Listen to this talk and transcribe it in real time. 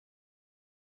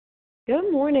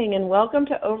Good morning and welcome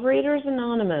to Overeaters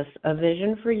Anonymous, a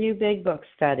Vision for You Big Book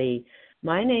study.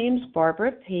 My name's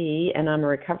Barbara P. and I'm a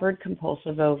recovered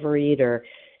compulsive overeater.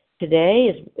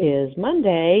 Today is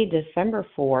Monday, December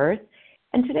 4th,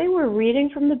 and today we're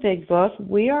reading from the Big Book.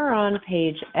 We are on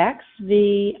page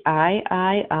XVIII,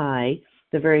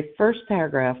 the very first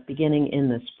paragraph beginning in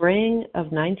the spring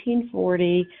of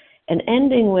 1940 and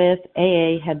ending with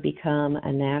AA had become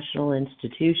a national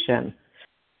institution.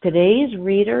 Today's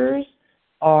readers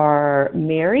are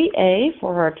Mary A.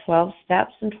 for our 12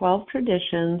 Steps and 12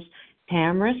 Traditions.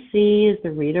 Tamara C. is the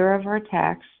reader of our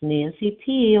text. Nancy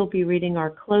P. will be reading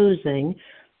our closing.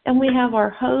 And we have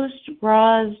our host,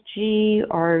 Roz G.,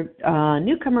 our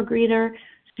newcomer greeter,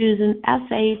 Susan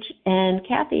S.H., and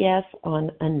Kathy S. on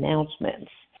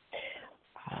announcements.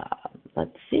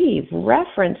 Let's see,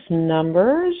 reference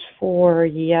numbers for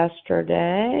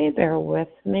yesterday. Bear with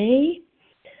me.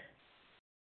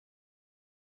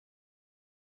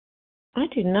 I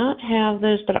do not have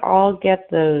those, but I'll get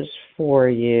those for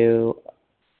you.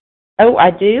 Oh,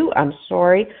 I do? I'm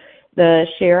sorry. The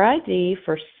share ID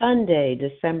for Sunday,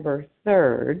 December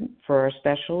 3rd, for our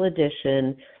special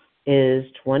edition is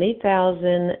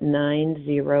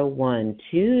 20,901,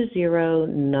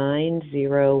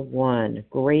 20901.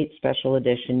 Great special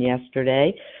edition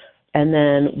yesterday. And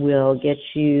then we'll get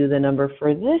you the number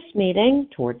for this meeting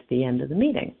towards the end of the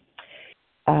meeting.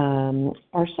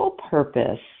 Our sole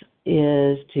purpose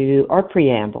is our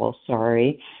preamble,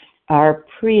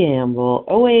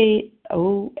 OA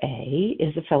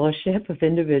is a fellowship of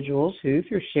individuals who,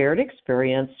 through shared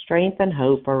experience, strength, and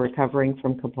hope, are recovering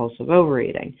from compulsive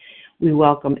overeating. We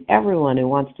welcome everyone who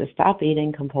wants to stop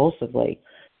eating compulsively.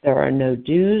 There are no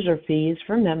dues or fees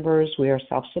for members. We are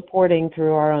self-supporting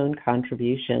through our own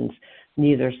contributions,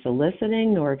 neither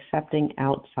soliciting nor accepting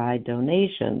outside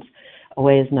donations.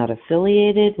 OA is not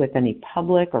affiliated with any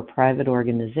public or private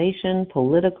organization,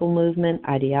 political movement,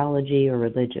 ideology, or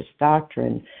religious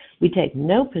doctrine. We take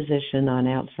no position on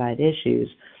outside issues.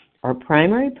 Our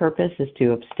primary purpose is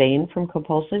to abstain from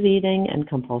compulsive eating and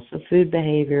compulsive food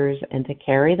behaviors and to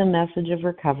carry the message of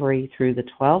recovery through the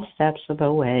 12 steps of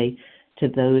OA to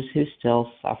those who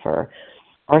still suffer.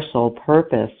 Our sole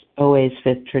purpose, OA's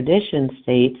fifth tradition,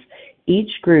 states,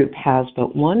 each group has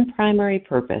but one primary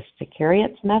purpose, to carry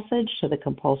its message to the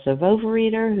compulsive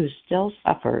overeater who still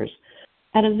suffers.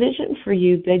 At a Vision for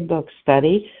You Big Book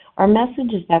study, our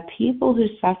message is that people who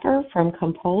suffer from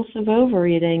compulsive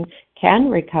overeating can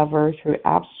recover through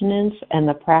abstinence and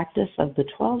the practice of the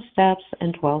 12 steps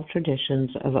and 12 traditions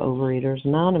of Overeaters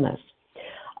Anonymous.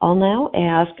 I'll now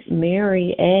ask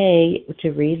Mary A.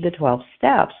 to read the 12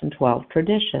 steps and 12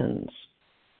 traditions.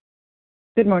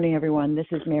 Good morning, everyone. This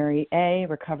is Mary A.,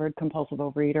 recovered compulsive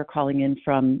overeater, calling in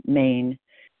from Maine.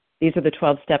 These are the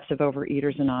 12 steps of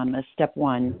Overeaters Anonymous. Step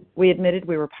 1, we admitted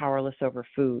we were powerless over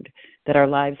food, that our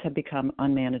lives had become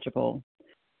unmanageable.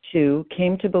 2,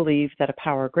 came to believe that a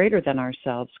power greater than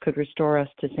ourselves could restore us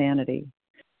to sanity.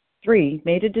 3,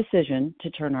 made a decision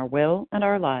to turn our will and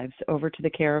our lives over to the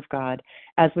care of God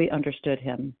as we understood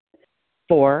Him.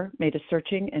 4, made a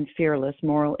searching and fearless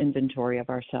moral inventory of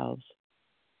ourselves.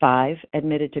 5,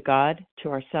 admitted to God, to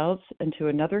ourselves, and to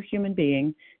another human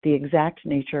being the exact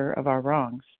nature of our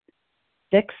wrongs.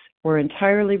 6, were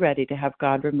entirely ready to have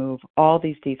God remove all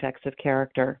these defects of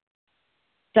character.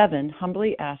 7,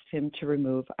 humbly asked Him to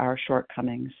remove our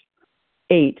shortcomings.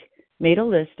 8, made a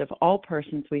list of all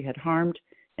persons we had harmed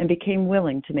and became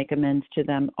willing to make amends to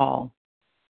them all.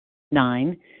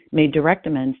 9, made direct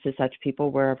amends to such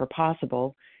people wherever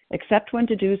possible, except when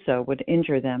to do so would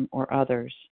injure them or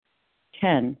others.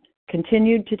 10,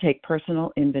 continued to take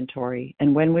personal inventory,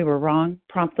 and when we were wrong,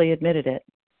 promptly admitted it.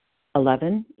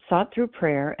 11, sought through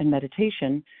prayer and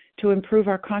meditation to improve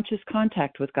our conscious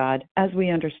contact with God as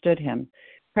we understood Him,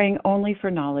 praying only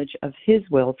for knowledge of His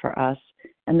will for us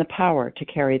and the power to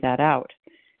carry that out.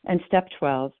 And step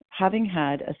 12, having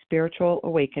had a spiritual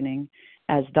awakening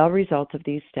as the result of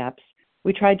these steps,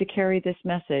 we tried to carry this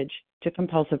message to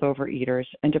compulsive overeaters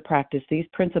and to practice these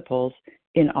principles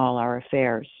in all our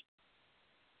affairs.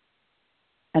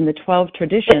 And the 12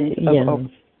 traditions of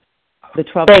the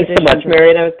 12 Thanks traditions. so much,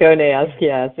 Mary. And I was going to ask,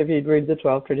 if you'd read the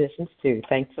 12 traditions too.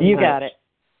 Thanks so much. You got it.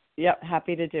 Yep,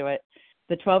 happy to do it.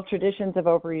 The 12 traditions of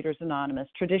Overeaters Anonymous.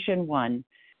 Tradition 1,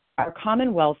 our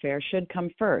common welfare should come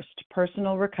first.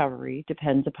 Personal recovery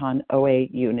depends upon OA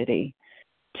unity.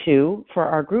 2, for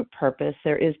our group purpose,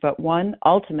 there is but one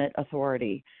ultimate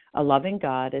authority, a loving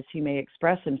God as He may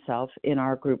express Himself in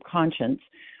our group conscience.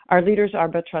 Our leaders are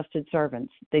but trusted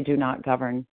servants. They do not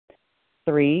govern.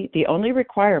 3, the only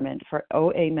requirement for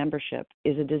OA membership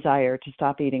is a desire to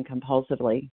stop eating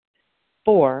compulsively.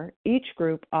 4, each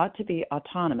group ought to be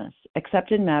autonomous,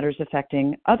 except in matters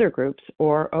affecting other groups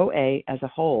or OA as a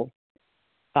whole.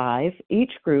 5,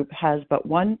 each group has but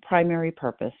one primary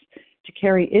purpose, to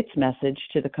carry its message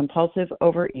to the compulsive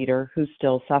overeater who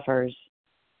still suffers.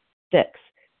 6,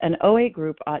 an OA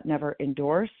group ought never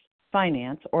endorse,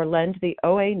 finance, or lend the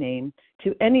OA name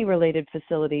to any related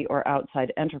facility or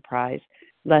outside enterprise,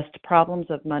 lest problems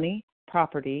of money,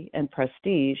 property, and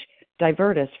prestige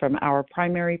divert us from our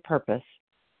primary purpose.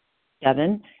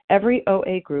 7, every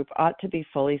OA group ought to be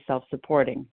fully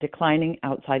self-supporting, declining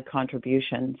outside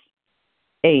contributions.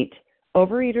 8,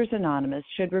 Overeaters Anonymous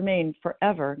should remain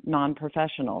forever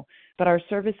non-professional, but our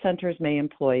service centers may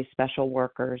employ special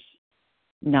workers.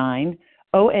 9,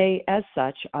 OA as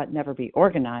such ought never be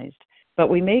organized, but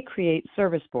we may create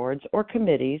service boards or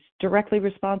committees directly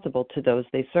responsible to those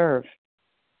they serve.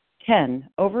 10,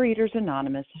 Overeaters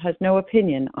Anonymous has no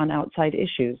opinion on outside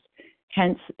issues,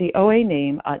 hence the OA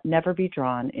name ought never be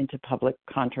drawn into public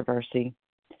controversy.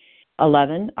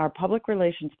 11, our public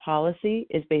relations policy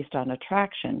is based on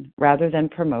attraction rather than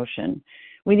promotion.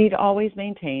 We need always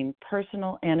maintain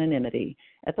personal anonymity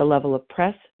at the level of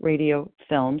press, radio,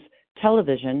 films,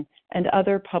 television, and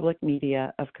other public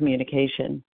media of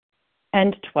communication.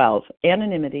 And 12,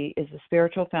 anonymity is the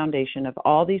spiritual foundation of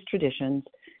all these traditions,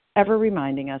 ever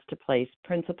reminding us to place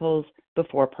principles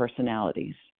before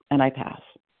personalities. And I pass.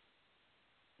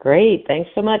 Great. Thanks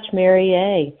so much, Mary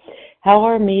A. How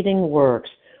our meeting works.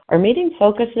 Our meeting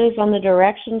focuses on the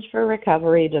directions for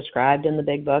recovery described in the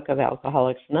Big Book of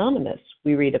Alcoholics Anonymous.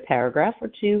 We read a paragraph or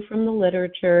two from the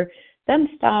literature, then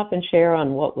stop and share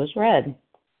on what was read.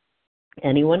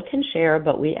 Anyone can share,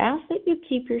 but we ask that you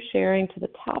keep your sharing to the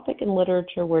topic and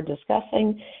literature we're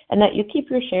discussing, and that you keep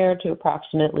your share to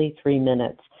approximately 3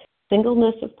 minutes.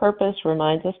 Singleness of purpose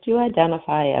reminds us to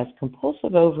identify as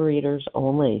compulsive overeaters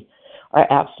only. Our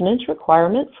abstinence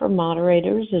requirement for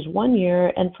moderators is 1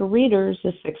 year, and for readers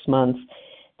is 6 months.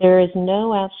 There is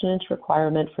no abstinence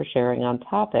requirement for sharing on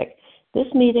topic.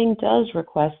 This meeting does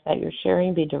request that your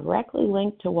sharing be directly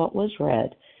linked to what was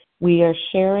read. We are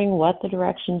sharing what the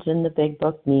directions in the Big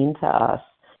Book mean to us.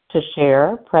 To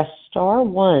share, press star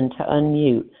 1 to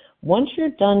unmute. Once you're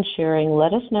done sharing,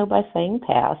 let us know by saying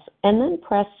pass, and then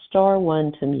press star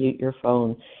 1 to mute your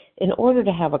phone. In order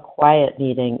to have a quiet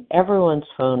meeting, everyone's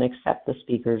phone except the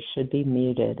speaker's should be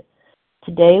muted.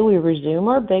 Today we resume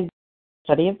our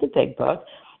study of the Big Book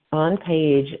on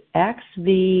page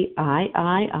XVIII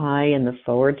in the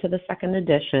foreword to the second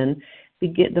edition.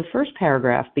 The first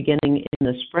paragraph beginning in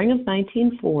the spring of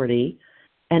 1940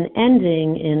 and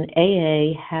ending in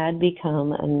AA had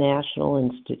become a national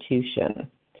institution.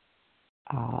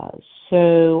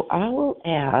 So I will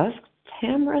ask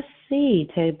Tamara C.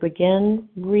 to begin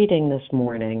reading this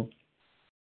morning.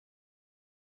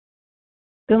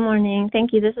 Good morning.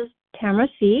 Thank you. This is Tamara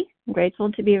C. I'm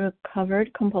grateful to be a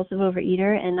recovered compulsive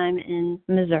overeater, and I'm in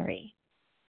Missouri.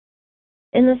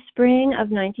 In the spring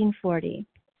of 1940,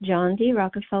 John D.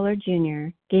 Rockefeller Jr.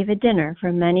 gave a dinner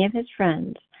for many of his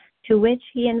friends, to which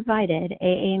he invited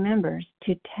AA members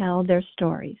to tell their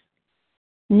stories.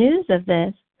 News of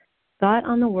this got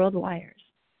on the world wires.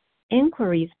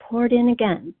 Inquiries poured in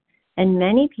again, and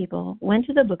many people went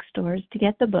to the bookstores to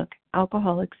get the book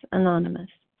Alcoholics Anonymous.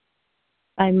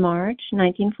 By March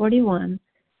 1941,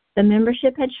 the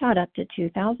membership had shot up to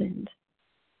 2,000.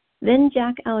 Then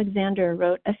Jack Alexander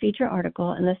wrote a feature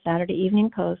article in the Saturday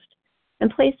Evening Post and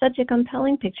placed such a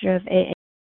compelling picture of AA to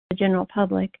the general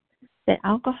public that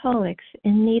alcoholics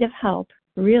in need of help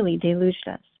really deluged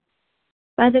us.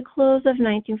 By the close of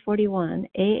 1941,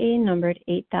 AA numbered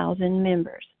 8,000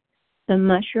 members. The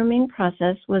mushrooming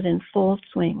process was in full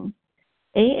swing.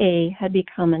 AA had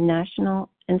become a national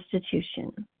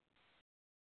institution.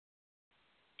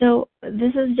 So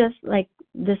this is just like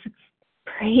this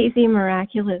crazy,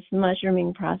 miraculous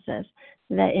mushrooming process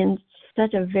that in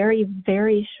such a very,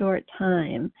 very short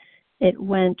time, it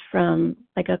went from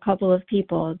like a couple of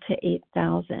people to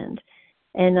 8,000.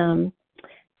 And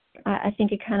I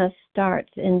think it kind of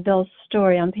starts in Bill's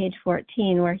story on page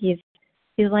 14 where he's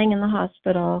laying in the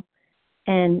hospital,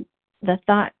 and the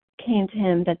thought came to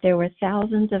him that there were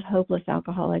thousands of hopeless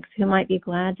alcoholics who might be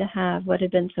glad to have what had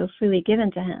been so freely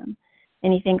given to him.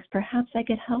 And he thinks, perhaps I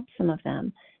could help some of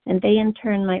them, and they in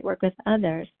turn might work with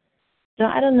others. So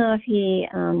I don't know if he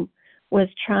was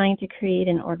trying to create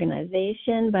an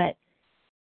organization, but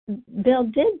Bill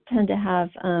did tend to have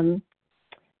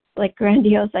like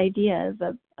grandiose ideas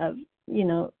of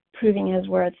proving his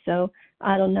worth. So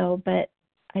I don't know, but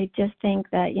I just think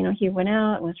that, he went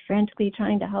out and was frantically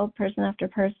trying to help person after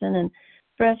person. And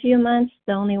for a few months,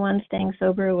 the only one staying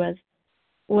sober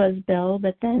was Bill.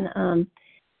 But then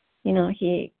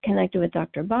he connected with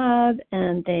Dr. Bob,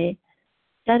 and they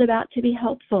set about to be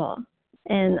helpful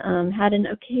and had an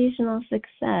occasional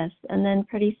success. And then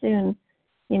pretty soon,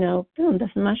 boom, this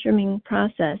mushrooming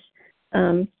process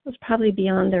was probably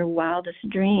beyond their wildest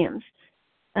dreams.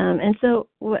 And so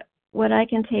what I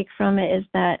can take from it is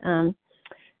that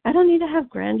I don't need to have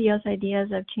grandiose ideas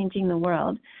of changing the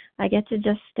world. I get to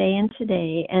just stay in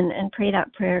today and pray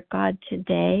that prayer, God,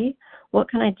 today, what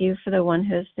can I do for the one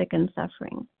who is sick and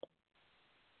suffering?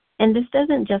 And this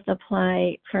doesn't just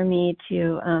apply for me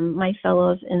to my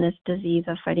fellows in this disease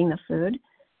of fighting the food,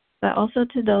 but also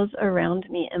to those around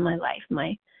me in my life,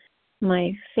 my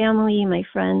family, my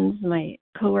friends, my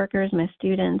coworkers, my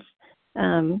students,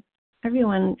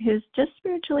 everyone who's just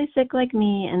spiritually sick like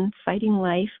me and fighting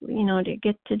life, to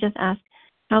get to just ask,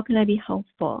 how can I be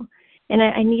helpful? And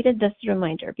I needed this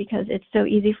reminder because it's so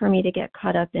easy for me to get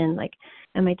caught up in, like,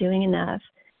 am I doing enough?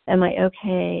 Am I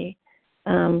okay?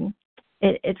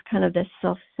 It's kind of this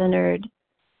self-centered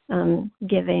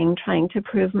giving, trying to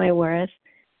prove my worth.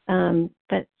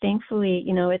 But thankfully,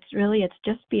 it's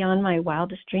just beyond my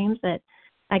wildest dreams that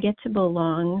I get to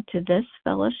belong to this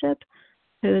fellowship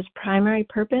whose primary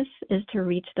purpose is to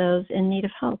reach those in need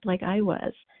of help like I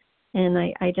was. And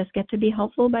I just get to be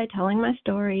helpful by telling my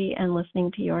story and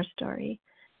listening to your story.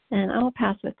 And I'll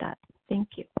pass with that. Thank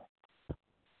you.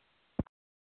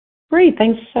 Great.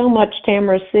 Thanks so much,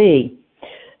 Tamara C.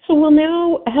 So we'll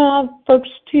now have folks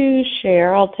to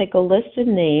share. I'll take a list of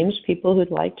names, people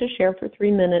who'd like to share for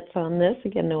 3 minutes on this.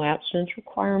 Again, no abstinence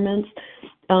requirements.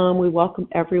 We welcome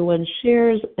everyone's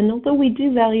shares. And although we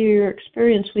do value your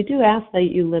experience, we do ask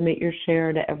that you limit your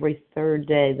share to every third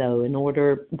day, though, in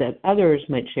order that others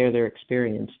might share their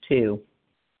experience, too.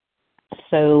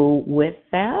 So with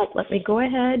that, let me go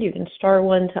ahead. You can star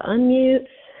one to unmute.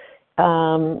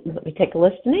 Let me take a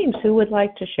list of names. Who would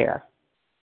like to share?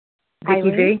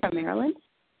 Eileen from Maryland.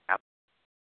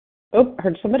 Oh,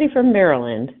 heard somebody from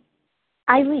Maryland.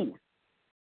 Eileen.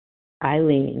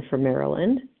 Eileen from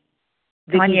Maryland.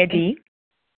 Tanya D.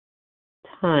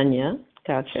 Tanya,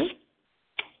 gotcha.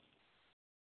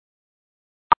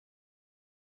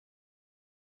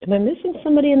 Am I missing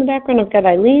somebody in the background? I've got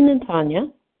Eileen and Tanya.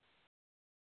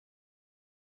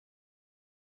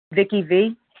 Vicky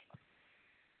V.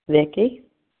 Vicky.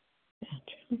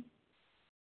 Gotcha.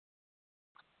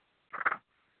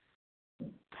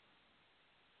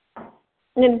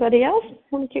 Anybody else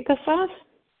want to kick us off?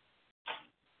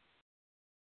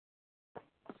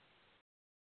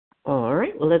 All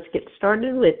right, well, let's get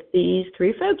started with these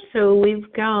 3 folks. So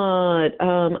we've got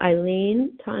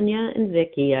Eileen, Tanya, and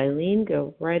Vicky. Eileen,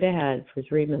 go right ahead for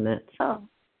 3 minutes. Oh,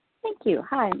 thank you.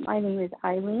 Hi, my name is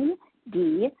Eileen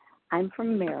D. I'm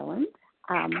from Maryland.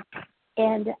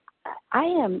 And I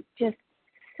am just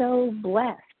so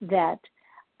blessed that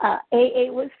AA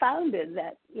was founded,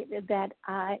 that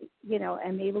I,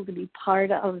 am able to be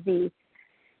part of the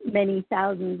many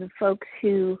thousands of folks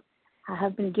who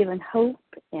have been given hope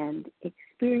and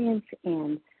experience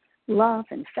and love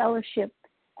and fellowship,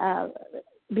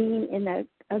 being in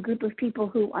a group of people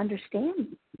who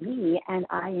understand me, and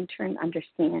I in turn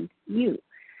understand you.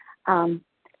 I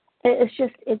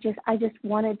just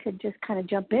wanted to just kind of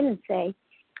jump in and say,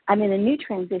 I'm in a new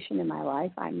transition in my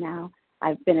life.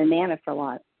 I've been a Nana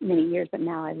for many years, but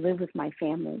now I live with my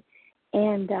family.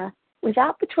 And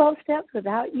without the 12 steps,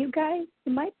 without you guys,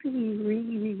 it might be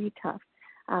really, really tough.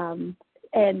 And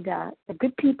they're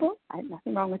good people. I have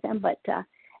nothing wrong with them, but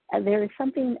there is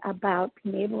something about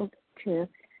being able to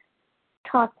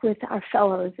talk with our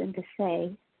fellows and to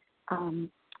say,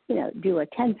 do a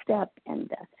 10-step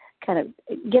and kind of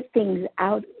get things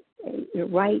out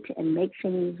right and make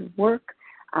things work,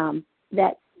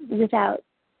 that without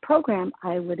program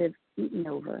I would have eaten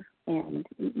over and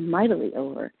mightily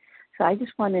over. So I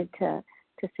just wanted to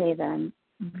say that I'm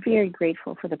very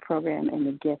grateful for the program and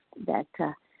the gift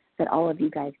that all of you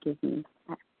guys give me.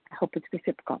 I hope it's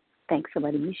reciprocal. Thanks for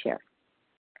letting me share.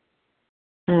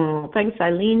 Oh, thanks,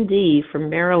 Eileen D. from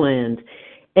Maryland.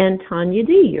 And Tanya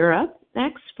D., you're up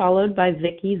next, followed by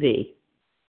Vicky V.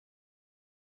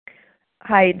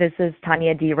 Hi, this is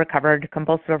Tanya D., recovered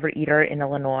compulsive overeater in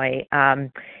Illinois.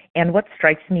 And what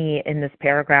strikes me in this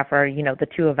paragraph are, the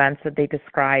 2 events that they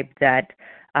described that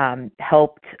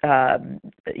helped, AA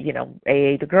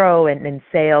to grow and in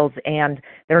sales. And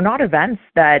they're not events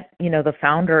that, the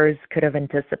founders could have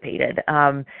anticipated.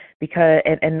 Because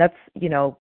that's,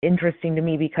 interesting to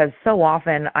me, because so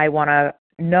often I want to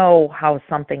know how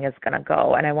something is going to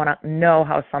go, and I want to know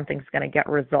how something's going to get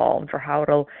resolved or how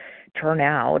it'll turn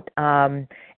out. And,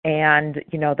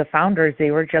 the founders, they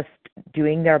were just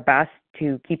doing their best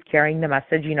to keep carrying the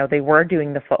message. They were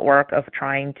doing the footwork of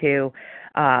trying to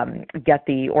get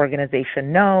the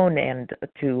organization known and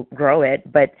to grow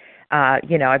it. But I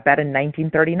bet in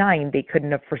 1939 they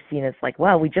couldn't have foreseen it's like,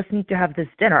 well, we just need to have this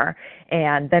dinner,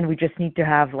 and then we just need to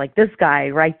have like this guy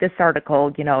write this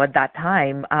article. At that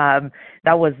time,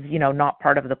 that was not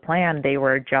part of the plan. They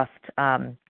were just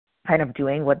kind of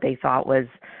doing what they thought was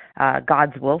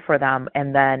God's will for them,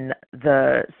 and then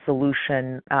the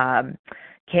solution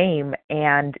came.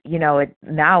 And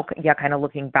kind of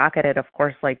looking back at it, of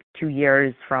course, like 2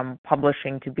 years from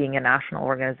publishing to being a national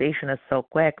organization is so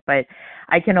quick. But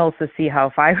I can also see how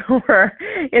if I were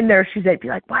in their shoes, I'd be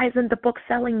like, why isn't the book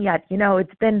selling yet?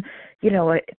 It's been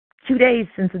 2 days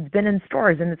since it's been in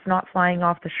stores and it's not flying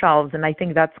off the shelves. And I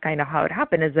think that's kind of how it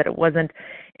happened, is that it wasn't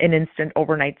an instant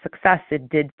overnight success. It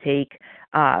did take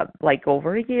like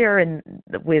over a year, and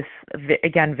with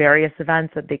again various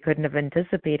events that they couldn't have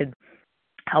anticipated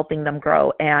helping them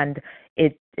grow. And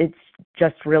it's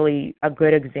just really a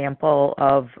good example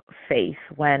of faith.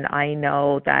 When I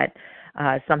know that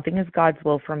something is God's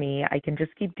will for me, I can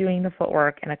just keep doing the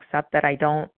footwork and accept that I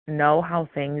don't know how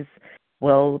things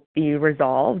will be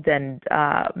resolved, and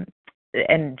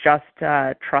just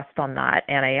trust on that.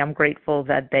 And I am grateful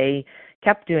that they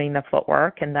kept doing the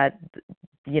footwork, and that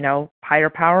higher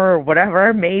power or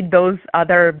whatever made those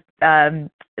other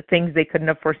things they couldn't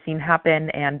have foreseen happen,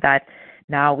 and that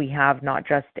now we have not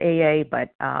just AA but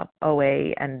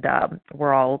OA, and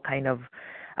we're all kind of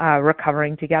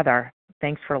recovering together.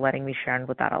 Thanks for letting me share, and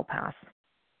with that I'll pass.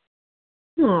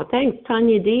 Oh, thanks,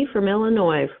 Tanya D. from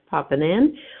Illinois, for popping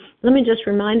in. Let me just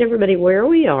remind everybody where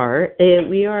we are.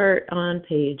 We are on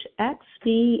page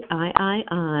XVIII,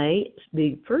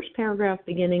 the first paragraph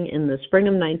beginning in the spring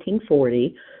of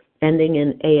 1940, ending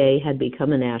in AA had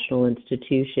become a national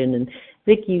institution. And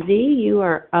Vicki V., you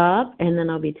are up, and then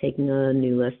I'll be taking a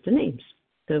new list of names.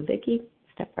 So, Vicki,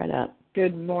 step right up.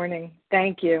 Good morning.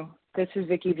 Thank you. This is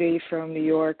Vicki V. from New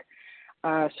York.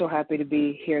 So happy to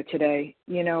be here today.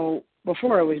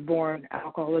 Before I was born,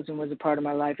 alcoholism was a part of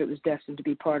my life. It was destined to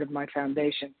be part of my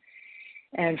foundation.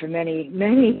 And for many,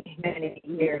 many, many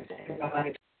years in my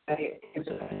life, it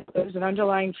was an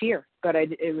underlying fear, but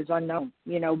it was unknown,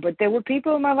 But there were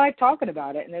people in my life talking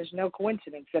about it, and there's no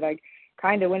coincidence that I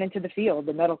kind of went into the field,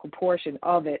 the medical portion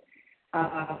of it.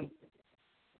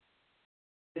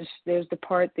 There's the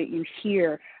part that you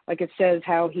hear, like it says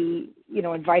how he,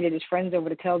 invited his friends over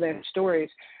to tell their stories.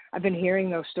 I've been hearing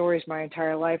those stories my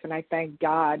entire life, and I thank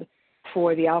God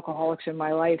for the alcoholics in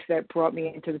my life that brought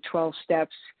me into the 12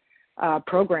 Steps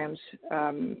programs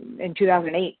in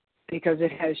 2008, because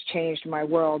it has changed my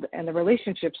world. And the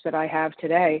relationships that I have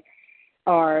today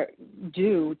are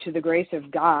due to the grace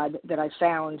of God that I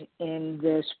found in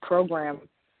this program.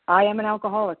 I am an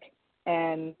alcoholic,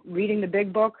 and reading the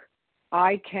big book,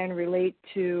 I can relate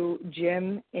to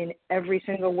Jim in every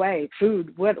single way.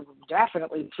 Food,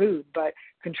 definitely food, but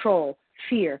control,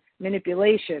 fear,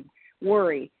 manipulation,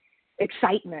 worry,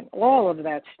 excitement, all of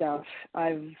that stuff.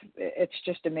 It's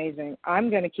just amazing. I'm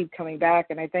going to keep coming back,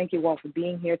 and I thank you all for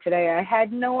being here today. I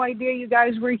had no idea you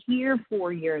guys were here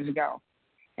 4 years ago.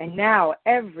 And now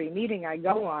every meeting I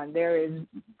go on, there is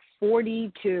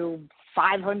 40 to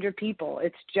 500 people.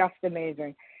 It's just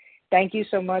amazing. Thank you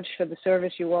so much for the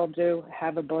service you all do.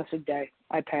 Have a blessed day.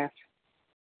 I pass.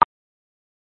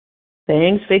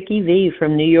 Thanks, Vicki V.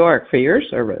 from New York, for your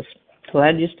service.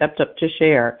 Glad you stepped up to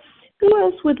share. Who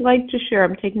else would like to share?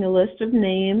 I'm taking a list of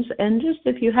names, and just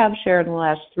if you have shared in the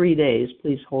last 3 days,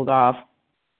 please hold off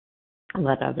and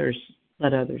let others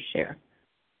share.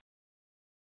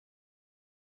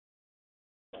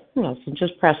 Who else? And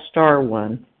just press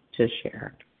 *1 to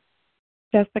share.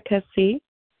 Jessica C.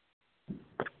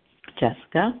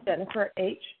 Jessica. Jennifer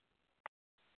H.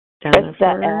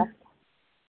 Jennifer.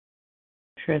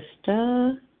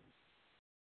 Trista.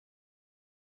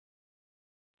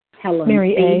 Helen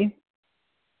Mary C.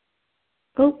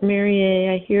 A. Oh, Mary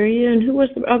A., I hear you. And who was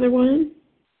the other one?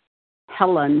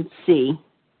 Helen C.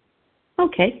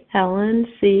 Okay, Helen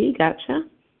C. Gotcha.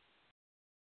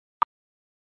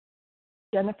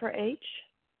 Jennifer H.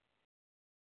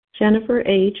 Jennifer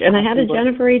H. And I had a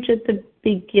Jennifer H. at the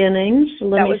beginning, so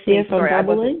let me see if I'm doubling. I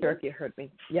wasn't sure if you heard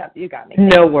me. Yep, you got me.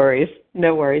 No worries.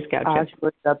 No worries. Gotcha.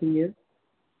 Ajwa W.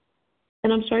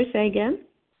 And I'm sorry, say again?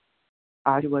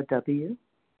 Ajwa W.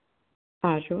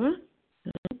 Ajwa.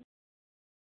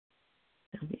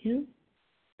 W.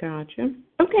 Gotcha.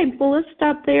 Okay, well, let's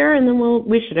stop there, and then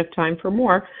we should have time for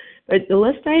more. But the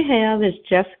list I have is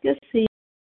Jessica C.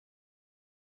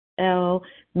 L,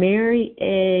 Mary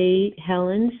A,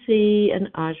 Helen C,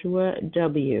 and Ajwa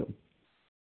W.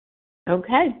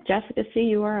 Okay, Jessica C.,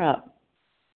 you are up.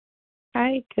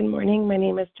 Hi, good morning. My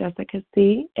name is Jessica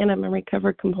C., and I'm a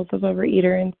recovered compulsive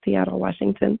overeater in Seattle,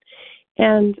 Washington.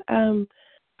 And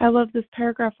I love this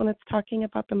paragraph when it's talking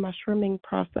about the mushrooming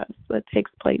process that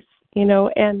takes place,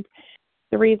 and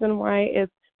the reason why is,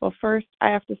 well, first, I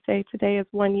have to say today is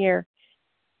 1 year,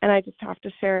 and I just have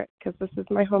to share it because this is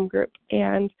my home group.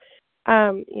 And,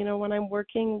 when I'm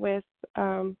working with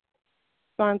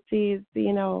sponsees,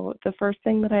 the first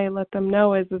thing that I let them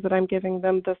know is that I'm giving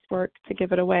them this work to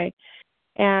give it away.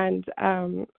 And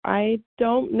I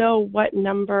don't know what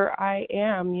number I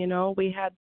am. We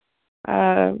had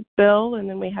Bill, and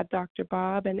then we had Dr.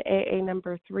 Bob and AA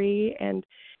number 3. And,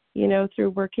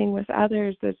 through working with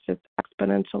others, it's just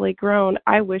exponentially grown.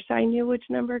 I wish I knew which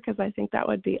number because I think that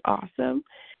would be awesome.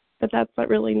 But that's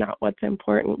really not what's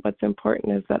important. What's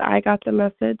important is that I got the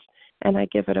message and I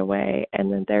give it away,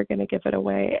 and then they're going to give it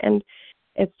away. And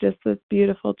it's just this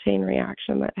beautiful chain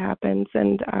reaction that happens.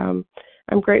 And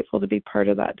I'm grateful to be part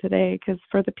of that today, because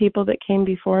for the people that came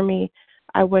before me,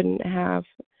 I wouldn't have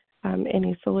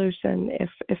any solution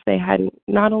if they hadn't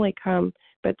not only come,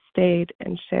 but stayed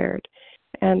and shared.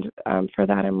 And for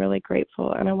that, I'm really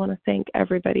grateful. And I want to thank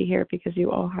everybody here because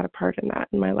you all had a part in that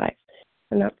in my life.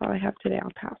 And that's all I have today.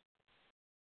 I'll pass.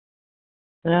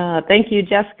 Thank you,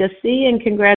 Jessica C., and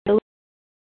congratulations.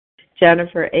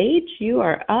 Jennifer H., you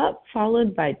are up,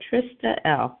 followed by Trista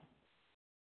L.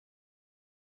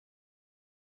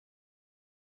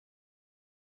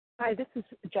 Hi, this is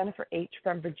Jennifer H.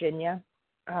 from Virginia.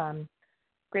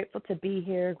 Grateful to be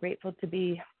here, grateful to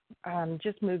be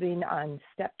just moving on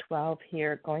step 12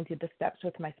 here, going through the steps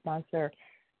with my sponsor.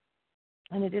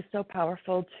 And it is so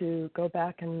powerful to go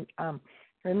back and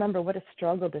remember what a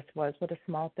struggle this was, what a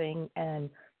small thing, and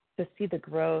to see the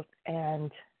growth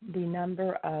and the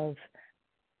number of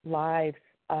lives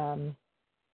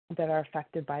that are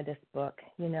affected by this book.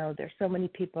 There's so many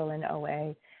people in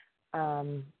OA,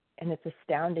 and it's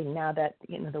astounding now that,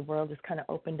 the world has kind of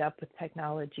opened up with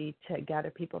technology to gather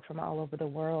people from all over the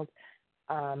world,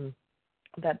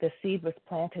 that the seed was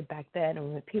planted back then.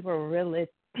 And when people were really,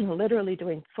 literally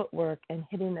doing footwork and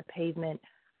hitting the pavement,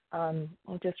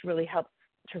 it just really helps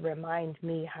to remind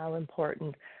me how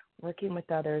important working with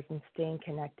others and staying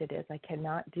connected is. I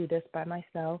cannot do this by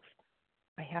myself.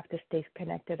 I have to stay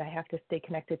connected. I have to stay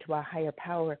connected to a higher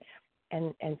power.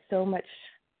 And so much,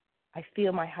 I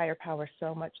feel my higher power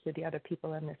so much through the other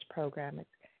people in this program.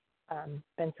 It's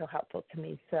been so helpful to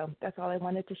me. So that's all I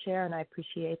wanted to share, and I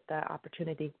appreciate the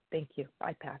opportunity. Thank you.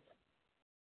 I pass.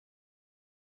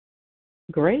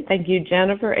 Great. Thank you,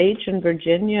 Jennifer H. in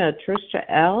Virginia. Trista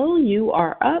L., you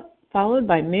are up, followed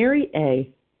by Mary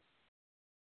A.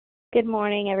 Good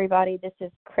morning, everybody. This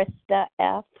is Krista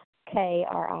F.,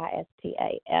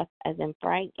 Krista F. as in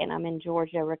Frank, and I'm in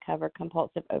Georgia, recovered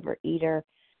compulsive overeater.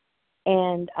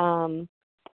 And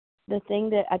the thing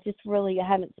that I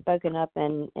haven't spoken up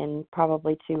in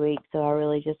probably 2 weeks, so I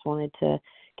really just wanted to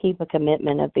keep a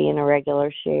commitment of being a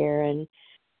regular share. And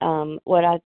what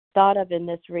I thought of in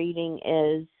this reading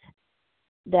is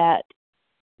that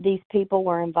these people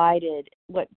were invited.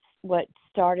 What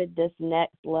started this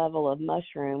next level of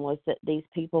mushroom was that these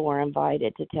people were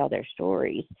invited to tell their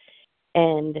stories.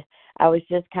 And I was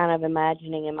just kind of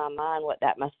imagining in my mind what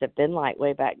that must have been like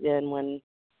way back then when,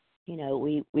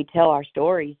 we tell our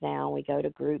stories now. We go to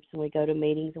groups and we go to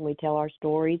meetings and we tell our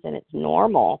stories, and it's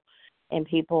normal. And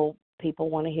people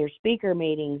want to hear speaker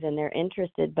meetings and they're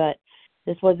interested, but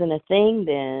this wasn't a thing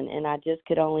then. And I just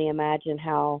could only imagine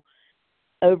how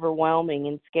overwhelming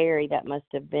and scary that must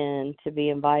have been to be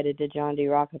invited to John D.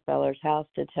 Rockefeller's house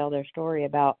to tell their story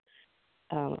about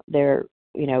their,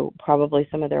 probably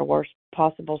some of their worst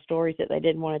possible stories that they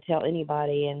didn't want to tell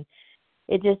anybody. And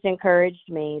it just encouraged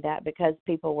me that because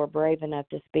people were brave enough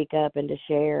to speak up and to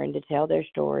share and to tell their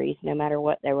stories, no matter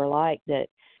what they were like, that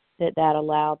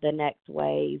allowed the next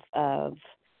wave of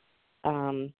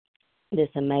this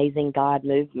amazing God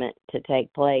movement to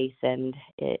take place. And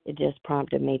it just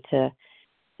prompted me to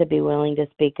be willing to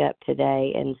speak up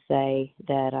today and say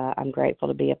that I'm grateful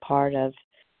to be a part of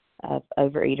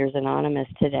Overeaters Anonymous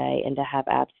today, and to have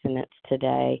abstinence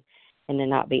today, and to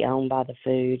not be owned by the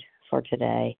food for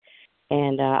today.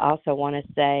 And I also want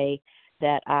to say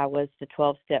that I was the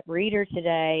 12-step reader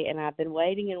today, and I've been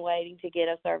waiting to get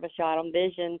a service shot on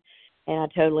Vision, and I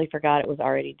totally forgot it was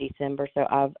already December, so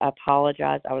I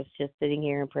apologize. I was just sitting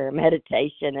here in prayer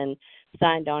meditation and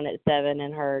signed on at 7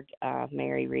 and heard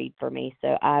Mary read for me.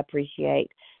 So I appreciate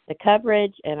the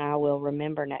coverage, and I will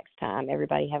remember next time.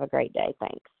 Everybody have a great day.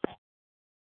 Thanks.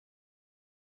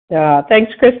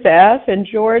 Thanks, Krista F. in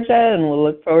Georgia, and we'll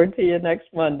look forward to you next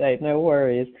Monday. No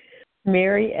worries.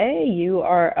 Mary A., you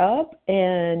are up,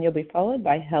 and you'll be followed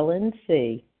by Helen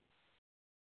C.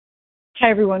 Hi,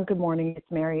 everyone. Good morning. It's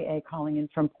Mary A. calling in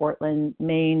from Portland,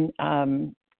 Maine,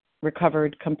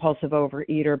 recovered compulsive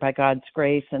overeater by God's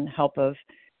grace and help of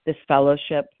this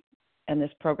fellowship and this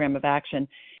program of action.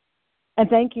 And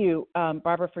thank you,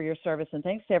 Barbara, for your service, and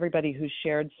thanks to everybody who's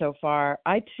shared so far.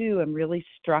 I, too, am really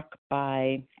struck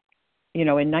by, in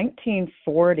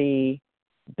 1940,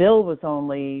 Bill was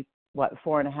only,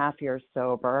 4.5 years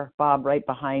sober, Bob right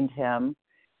behind him.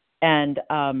 And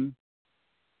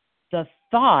the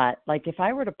thought, like if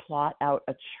I were to plot out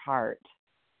a chart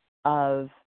of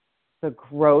the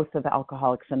growth of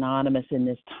Alcoholics Anonymous in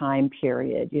this time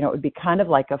period, it would be kind of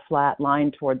like a flat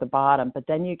line toward the bottom, but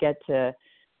then you get to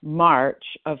March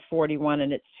of 41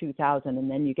 and it's 2,000, and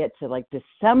then you get to like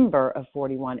December of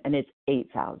 41 and it's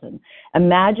 8,000.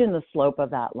 Imagine the slope of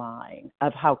that line,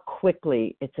 of how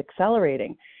quickly it's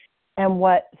accelerating. And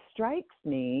what strikes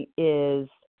me is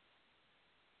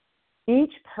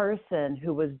each person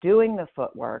who was doing the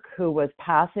footwork, who was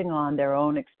passing on their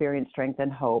own experience, strength,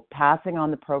 and hope, passing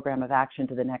on the program of action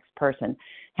to the next person,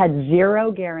 had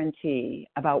zero guarantee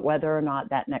about whether or not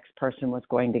that next person was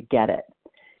going to get it.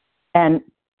 And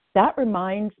that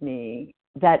reminds me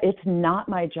that it's not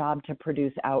my job to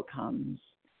produce outcomes.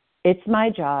 It's my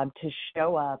job to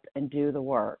show up and do the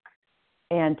work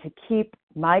and to keep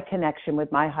my connection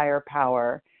with my higher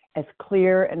power as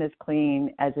clear and as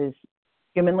clean as is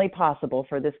humanly possible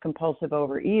for this compulsive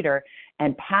overeater,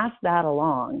 and pass that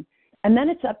along. And then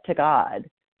it's up to God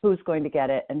who's going to get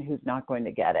it and who's not going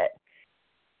to get it.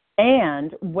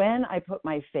 And when I put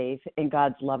my faith in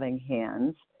God's loving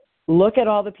hands, look at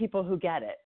all the people who get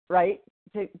it, right?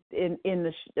 In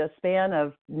the span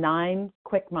of 9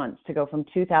 quick months to go from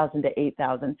 2,000 to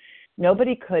 8,000,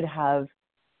 nobody could have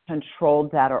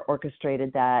controlled that or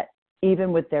orchestrated that,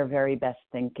 even with their very best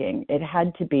thinking. It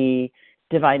had to be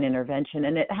divine intervention,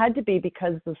 and it had to be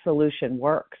because the solution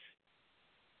works.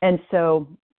 And so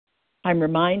I'm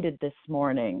reminded this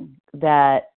morning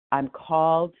that I'm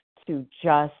called to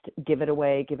just give it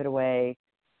away, give it away,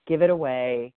 give it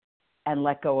away, and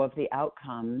let go of the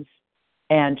outcomes,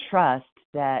 and trust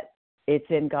that it's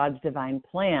in God's divine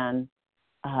plan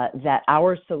that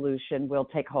our solution will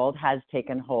take hold, has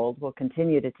taken hold, will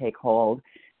continue to take hold,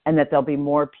 and that there'll be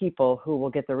more people who will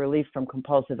get the relief from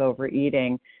compulsive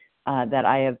overeating that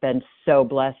I have been so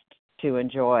blessed to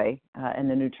enjoy, and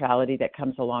the neutrality that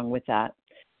comes along with that.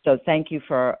 So thank you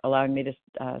for allowing me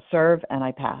to serve, and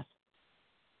I pass.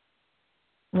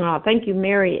 Thank you,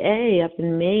 Mary A. up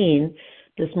in Maine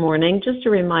this morning. Just a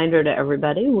reminder to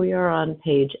everybody, we are on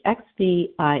page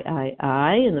XVIII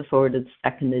in the Foreword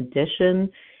second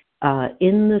edition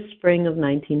in the spring of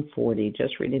 1940,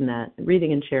 just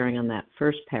reading and sharing on that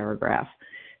first paragraph.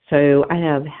 So I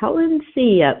have Helen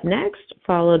C. up next,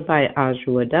 followed by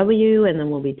Ajua W., and then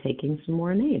we'll be taking some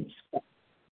more names.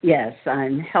 Yes,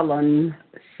 I'm Helen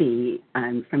C.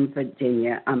 I'm from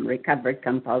Virginia. I'm recovered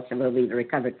compulsive overeater,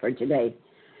 recovered for today.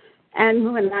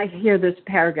 And when I hear this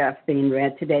paragraph being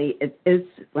read today, it is,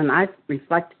 when I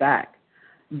reflect back,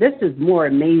 this is more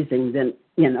amazing than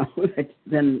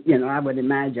I would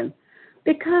imagine.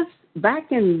 Because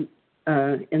back in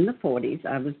the 40s,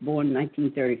 I was born in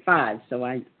 1935, so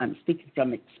I'm speaking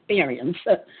from experience,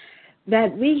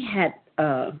 that we had,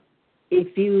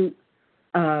 if you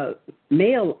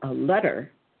mail a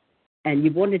letter and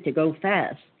you wanted to go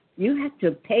fast, you had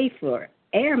to pay for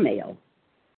airmail.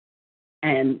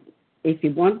 And if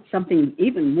you want something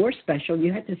even more special,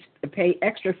 you had to pay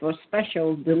extra for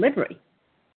special delivery.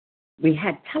 We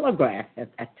had telegraph at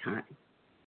that time.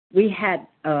 We had,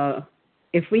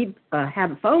 if we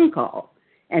had a phone call,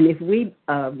 and if we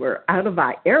were out of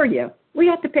our area, we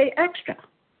had to pay extra.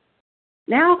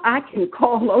 Now I can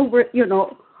call over,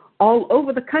 all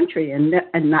over the country and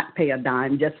not pay a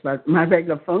dime just for my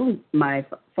regular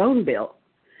phone bill.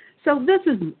 So this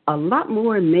is a lot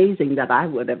more amazing than I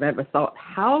would have ever thought.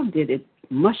 How did it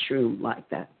mushroom like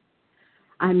that?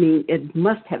 I mean, it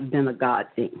must have been a God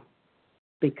thing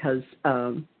because,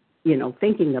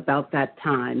 thinking about that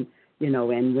time,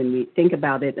 and when we think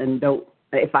about it and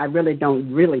if I really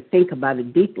don't really think about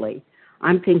it deeply,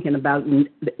 I'm thinking about,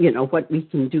 what we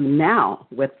can do now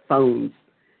with phones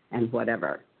and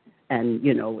whatever, and,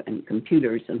 and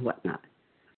computers and whatnot.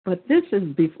 But this is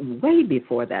way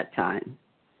before that time.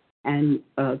 And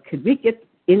could we get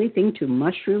anything to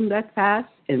mushroom that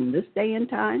fast in this day and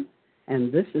time?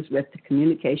 And this is with the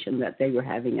communication that they were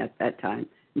having at that time.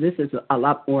 This is a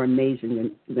lot more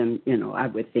amazing than I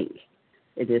would think.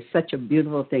 It is such a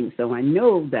beautiful thing. So I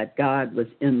know that God was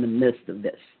in the midst of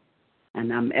this.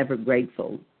 And I'm ever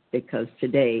grateful because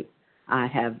today I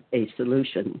have a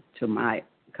solution to my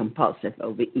compulsive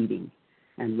overeating.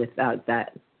 And without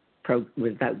that,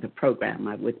 without the program,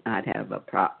 I would not have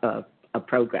a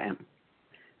program.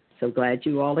 So glad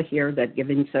you all are here, that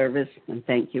giving service, and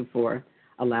thank you for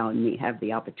allowing me to have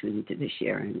the opportunity to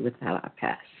share. And with that, I'll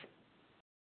pass.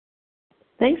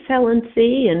 Thanks, Helen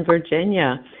C. in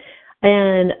Virginia.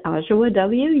 And Oshawa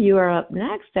W., you are up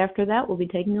next. After that, we'll be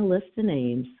taking a list of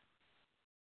names.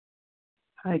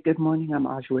 Hi, good morning. I'm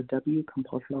Oshawa W.,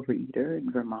 compulsive overeater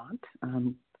in Vermont.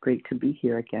 Great to be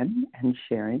here again and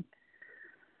sharing.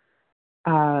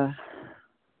 I'm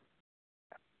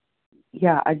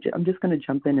just going to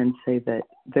jump in and say that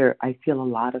I feel a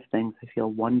lot of things. I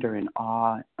feel wonder and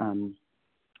awe and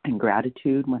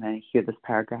gratitude when I hear this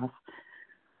paragraph.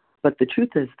 But the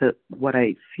truth is that what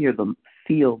I feel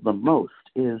the most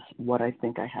is what I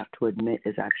think I have to admit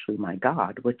is actually my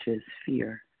God, which is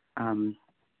fear. And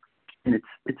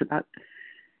it's about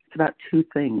two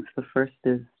things. The first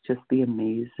is just the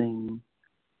amazing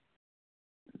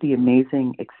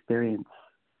experience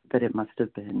that it must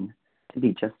have been to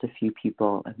be just a few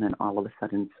people and then all of a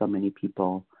sudden so many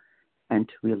people, and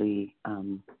to really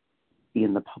be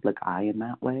in the public eye in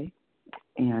that way.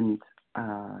 And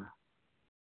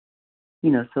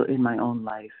so in my own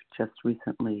life, just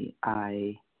recently,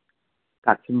 I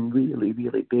got some really,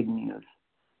 really big news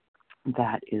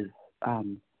that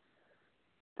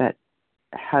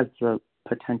has the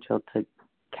potential to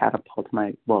catapult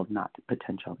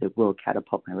it will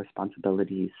catapult my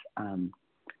responsibilities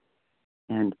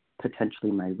and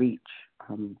potentially my reach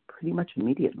pretty much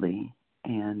immediately.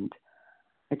 And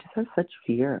I just have such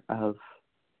fear of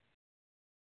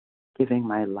giving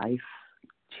my life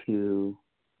to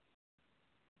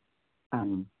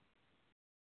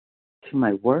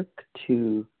my work,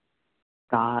 to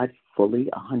God fully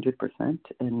 100%,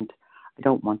 and I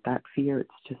don't want that fear.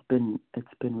 It's been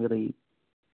really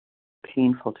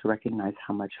painful to recognize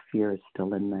how much fear is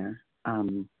still in there,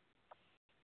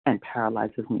 and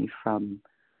paralyzes me from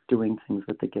doing things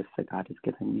with the gifts that God has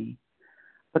given me.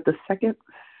 But the second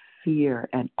fear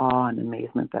and awe and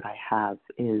amazement that I have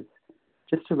is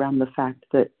just around the fact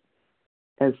that,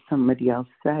 as somebody else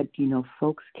said,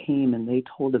 folks came and they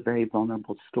told a very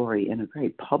vulnerable story in a very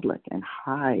public and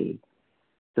high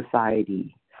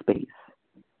society space.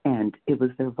 And it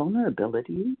was their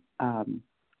vulnerability,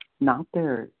 not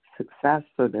their success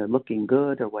or their looking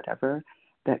good or whatever,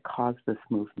 that caused this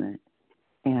movement.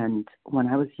 And when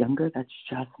I was younger, that's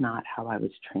just not how I was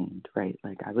trained, right?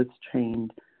 Like, I was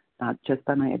trained not just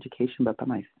by my education, but by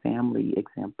my family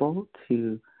example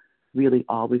to really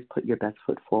always put your best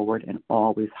foot forward and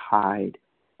always hide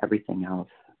everything else.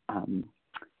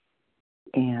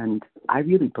 And I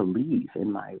really believe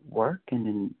in my work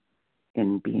and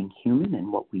in being human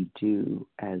and what we do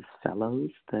as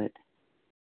fellows, that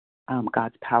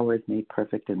God's power is made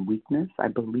perfect in weakness. I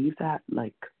believe that,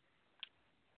 like,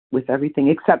 with everything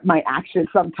except my actions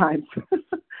sometimes.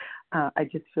 I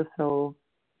just feel so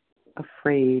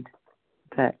afraid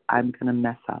that I'm going to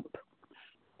mess up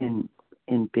in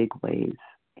big ways.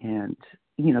 And,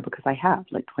 because I have,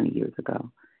 like, 20 years ago.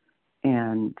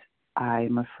 And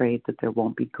I'm afraid that there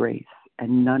won't be grace.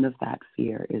 And none of that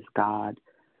fear is God.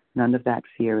 None of that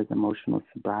fear is emotional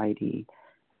sobriety.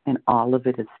 And all of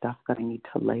it is stuff that I need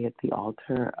to lay at the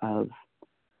altar of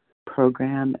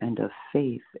program and of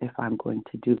faith if I'm going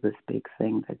to do this big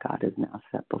thing that God has now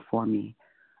set before me,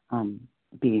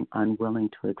 being unwilling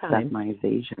to accept my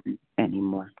evasion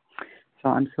anymore. So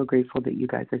I'm so grateful that you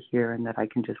guys are here and that I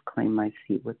can just claim my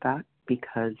seat with that,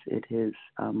 because it is,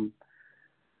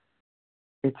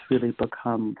 it's really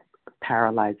become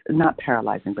not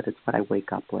paralyzing, but it's what I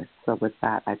wake up with. So with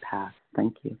that, I pass.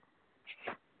 Thank you.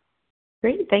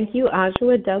 Great. Thank you,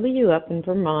 Oshawa W. up in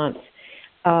Vermont.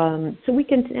 So we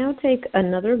can now take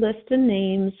another list of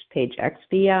names, page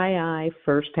XVIII,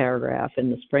 first paragraph, in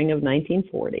the spring of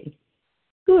 1940.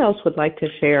 Who else would like to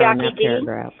share on that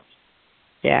paragraph?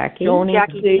 Jackie.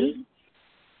 Jackie D.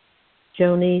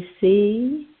 Joni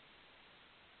C.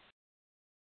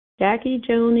 Jackie,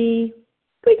 Joni.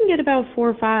 We can get about 4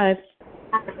 or 5.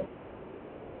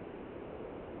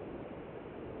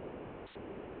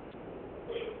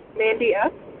 Mandy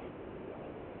F.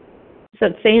 Is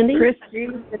that Sandy? Chris G.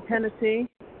 in Tennessee.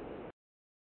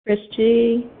 Chris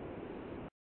G.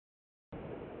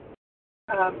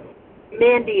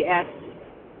 Mandy S.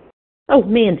 Oh,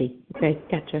 Mandy. Okay,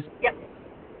 gotcha. Yep.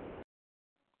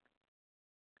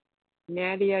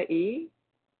 Nadia E.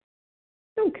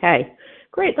 Okay,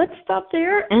 great. Let's stop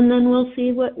there, and then we'll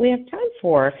see what we have time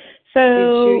for.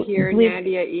 So, did you hear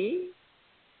Nadia E?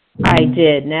 I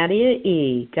did. Nadia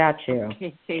E. Got you.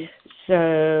 Okay.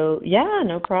 So So, yeah,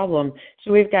 no problem.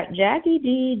 So we've got Jackie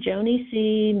D, Joni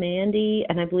C, Mandy,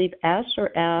 and I believe S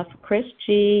or F, Chris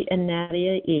G, and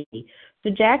Nadia E.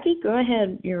 So, Jackie, go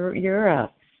ahead. You're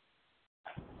up.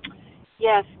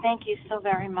 Yes, thank you so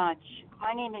very much.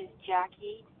 My name is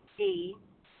Jackie D,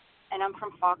 and I'm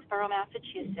from Foxborough,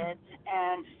 Massachusetts,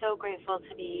 and so grateful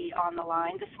to be on the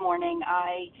line this morning.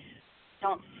 I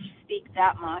don't speak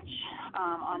that much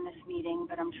on this meeting,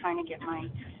 but I'm trying to get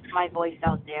my voice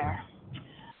out there.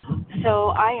 So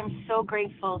I am so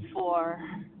grateful for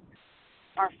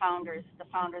our founders, the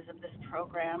founders of this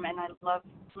program, and I love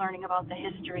learning about the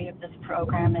history of this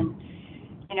program. And,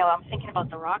 you know, I'm thinking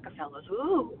about the Rockefellers.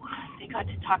 Ooh, they got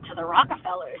to talk to the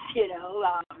Rockefellers, you know.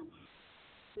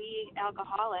 We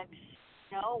alcoholics,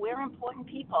 you know, we're important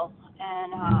people,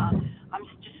 and I'm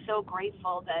just so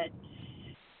grateful that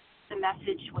the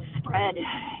message was spread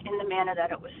in the manner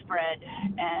that it was spread,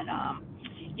 and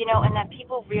you know, and that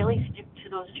people really stick to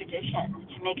those traditions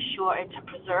to make sure and to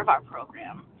preserve our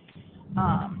program.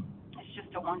 It's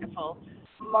just a wonderful,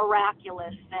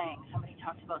 miraculous thing. Somebody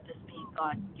talks about this being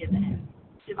God-given and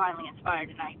divinely inspired,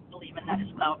 and I believe in that as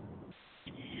well.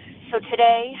 So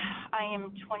today, I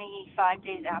am 25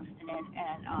 days abstinent,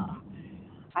 and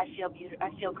I feel beautiful.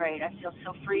 I feel great. I feel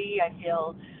so free. I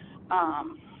feel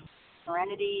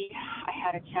serenity. I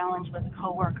had a challenge with a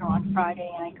coworker on Friday,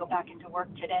 and I go back into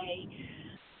work today.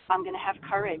 I'm going to have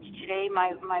courage. Today,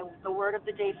 the word of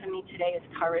the day for me today is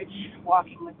courage,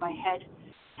 walking with my head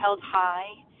held high,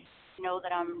 know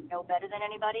that I'm no better than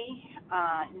anybody,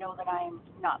 know that I am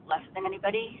not less than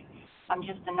anybody. I'm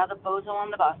just another bozo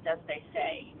on the bus, as they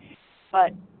say.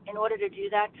 But in order to do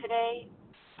that today,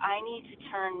 I need to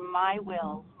turn my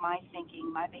will, my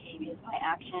thinking, my behaviors, my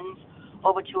actions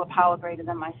over to a power greater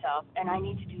than myself, and I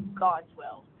need to do God's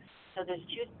will. So there's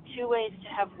two ways to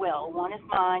have will. One is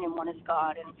mine and one is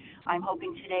God, and I'm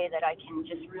hoping today that I can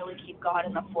just really keep God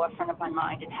in the forefront of my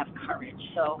mind and have courage.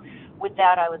 So with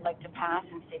that, I would like to pass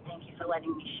and say thank you for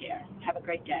letting me share. Have a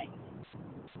great day.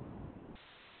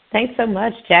 Thanks so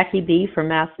much, Jackie B. from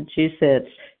Massachusetts.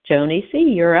 Joni C.,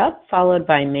 you're up, followed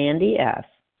by Mandy F.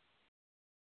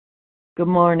 Good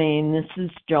morning. This is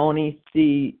Joni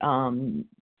C.,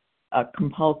 a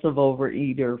compulsive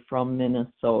overeater from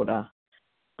Minnesota.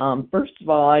 First of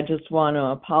all, I just want to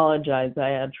apologize. I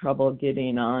had trouble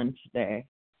getting on today.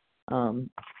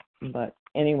 But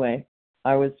anyway,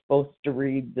 I was supposed to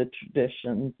read the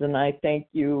traditions, and I thank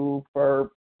you for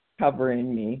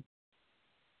covering me.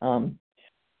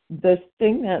 The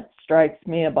thing that strikes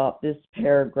me about this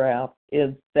paragraph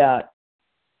is that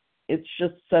it's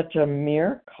just such a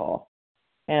miracle.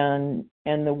 And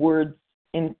the words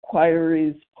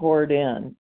inquiries poured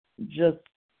in, just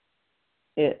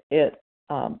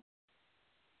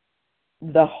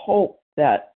the hope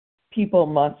that people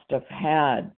must have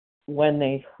had when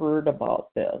they heard about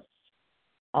this,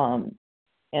 and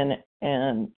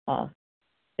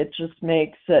it just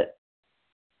makes it,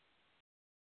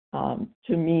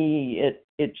 to me,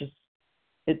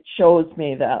 it shows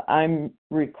me that I'm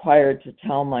required to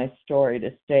tell my story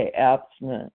to stay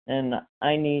abstinent, and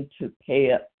I need to pay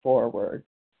it forward.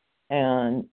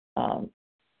 And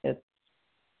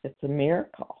it's a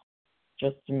miracle,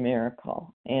 just a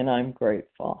miracle, and I'm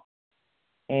grateful.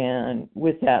 And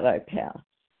with that, I pass.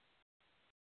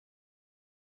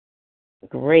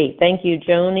 Great. Thank you,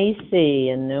 Joni C.,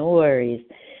 and no worries.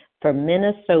 From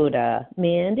Minnesota,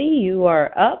 Mandy, you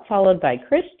are up, followed by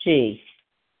Chris G.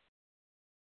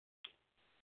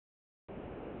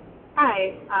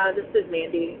 Hi, this is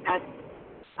Mandy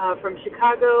from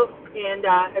Chicago, and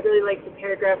I really like the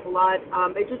paragraph a lot.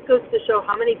 It just goes to show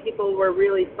how many people were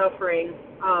really suffering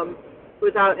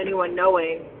without anyone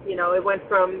knowing. You know, it went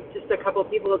from just a couple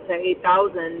people to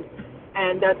 8,000,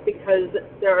 and that's because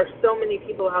there are so many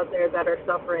people out there that are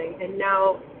suffering. And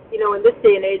now, you know, in this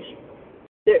day and age,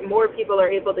 that more people are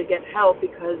able to get help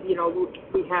because, you know,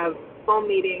 we have phone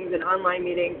meetings and online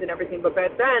meetings and everything. But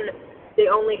back then, they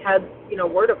only had, you know,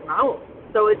 word of mouth.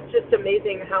 So it's just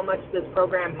amazing how much this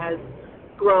program has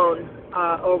grown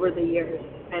over the years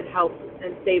and helped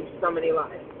and saved so many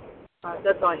lives.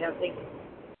 That's all I have. Thank you.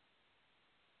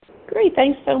 Great.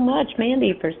 Thanks so much,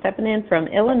 Mandy, for stepping in from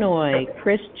Illinois.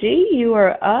 Chris G., you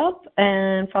are up,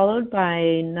 and followed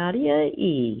by Nadia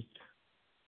E.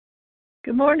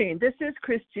 Good morning. This is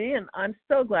Chris G., and I'm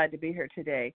so glad to be here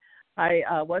today.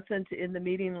 I wasn't in the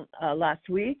meeting last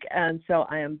week, and so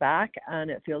I am back,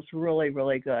 and it feels really,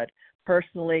 really good.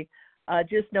 Personally,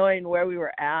 just knowing where we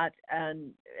were at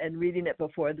and reading it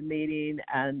before the meeting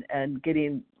and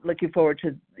looking forward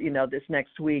to, you know, this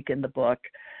next week in the book,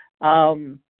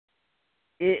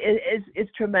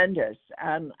 it's tremendous.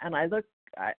 And I looked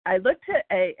at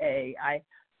AA.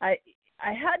 I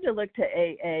had to look to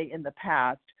AA in the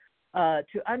past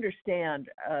to understand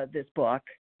this book,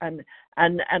 and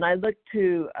I looked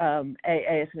to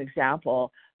AA as an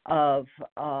example of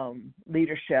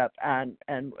leadership and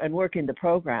working the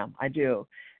program. I do,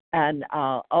 and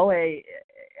OA.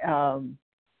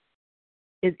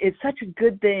 It's such a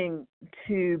good thing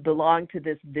to belong to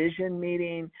this vision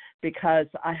meeting because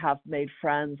I have made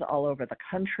friends all over the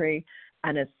country,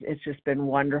 and it's just been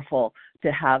wonderful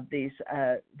to have these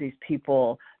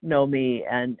people know me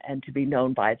and to be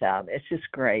known by them. It's just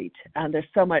great, and there's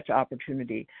so much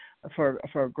opportunity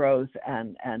for growth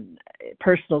and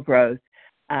personal growth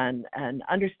and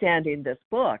understanding this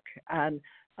book. And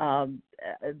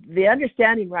the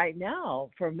understanding right now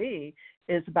for me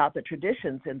is about the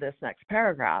traditions in this next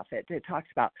paragraph. It talks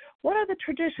about what are the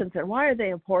traditions and why are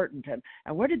they important and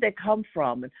where did they come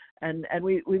from? And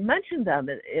we mentioned them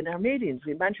in our meetings.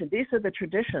 We mentioned these are the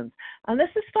traditions. And this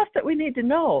is stuff that we need to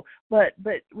know, but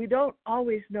we don't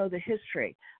always know the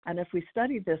history. And if we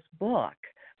study this book,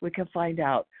 we can find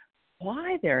out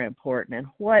why they're important and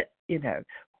what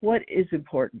is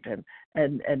important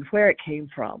and where it came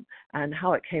from and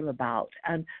how it came about,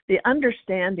 and the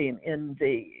understanding in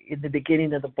the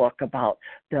beginning of the book about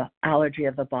the allergy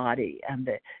of the body and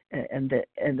the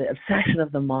obsession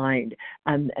of the mind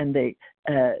and the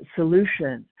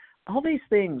solution. All these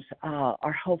things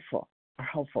are helpful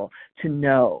to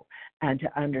know and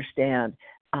to understand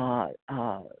the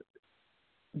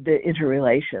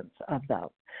interrelations of them.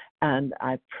 And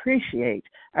I appreciate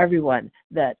everyone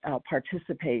that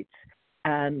participates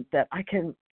and that I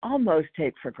can almost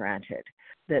take for granted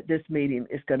that this meeting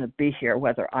is going to be here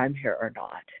whether I'm here or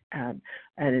not. And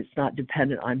it's not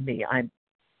dependent on me. I'm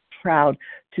proud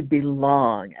to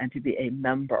belong and to be a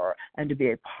member and to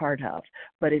be a part of,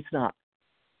 but it's not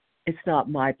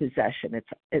my possession.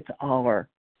 It's our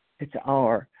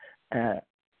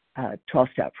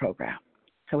 12-step program.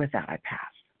 So with that, I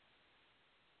pass.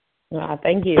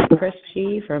 Thank you, Chris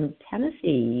G. from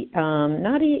Tennessee.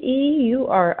 Nadia E., you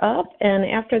are up, and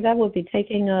after that we'll be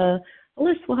taking a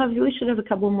list. We should have a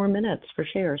couple more minutes for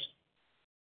shares.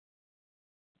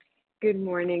 Good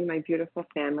morning, my beautiful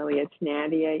family. It's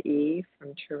Nadia E.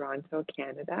 from Toronto,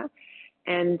 Canada.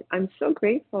 And I'm so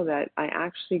grateful that I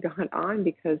actually got on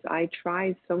because I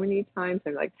tried so many times.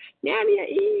 I'm like, Nadia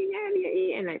E.,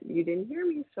 and you didn't hear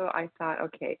me. So I thought,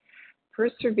 okay,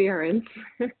 perseverance.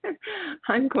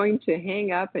 I'm going to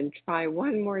hang up and try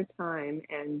one more time,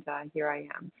 and here I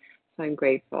am. So I'm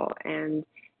grateful. And,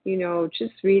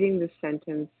 just reading the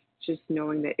sentence, just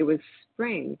knowing that it was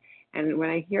spring. And when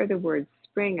I hear the word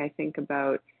spring, I think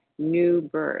about new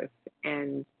birth,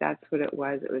 and that's what it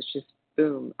was. It was just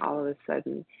boom, all of a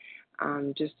sudden.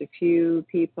 Just a few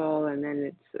people, and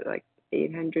then it's like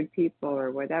 800 people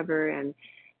or whatever, and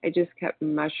it just kept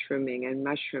mushrooming, and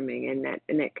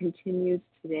it continues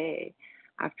today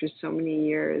after so many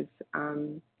years.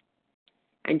 And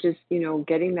just,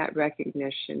 getting that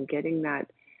recognition, getting that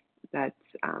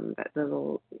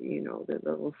little, the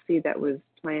little seed that was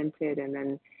planted, and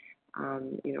then,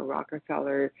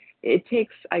 Rockefeller, it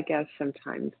takes, I guess,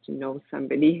 sometimes to know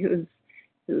somebody who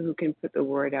can put the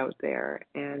word out there.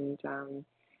 And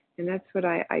that's what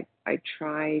I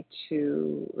try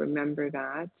to remember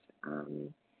that.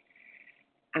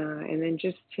 And then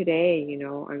just today,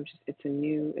 it's a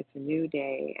new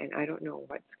day, and I don't know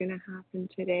what's going to happen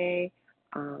today.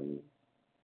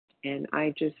 And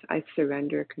I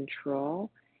surrender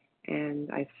control, and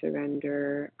I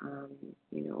surrender,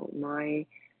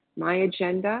 my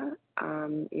agenda.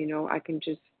 I can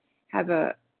just have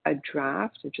a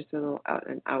draft, or just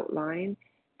an outline,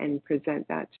 and present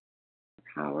that to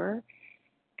power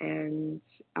and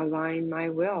align my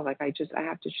will. Like I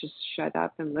have to just shut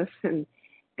up and listen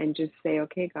and just say,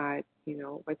 okay, God,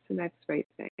 what's the next right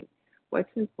thing?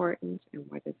 What's important and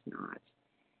what is not?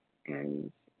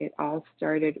 And it all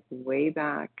started way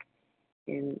back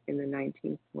in the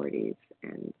 1940s.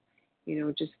 And,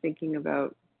 just thinking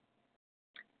about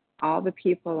all the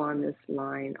people on this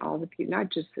line, all the people, not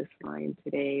just this line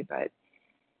today, but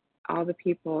all the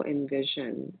people in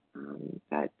Vision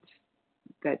that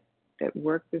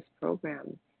work this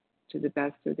program to the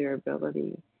best of their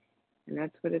ability. And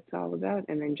that's what it's all about.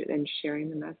 And then sharing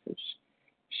the message,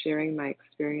 sharing my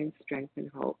experience, strength, and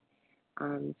hope.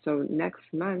 So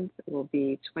next month will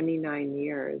be 29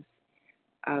 years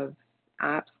of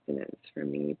abstinence for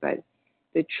me. But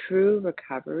the true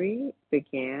recovery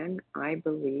began, I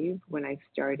believe, when I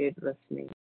started listening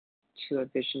to A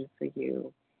Vision for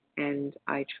You. And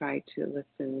I try to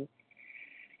listen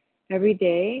every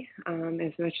day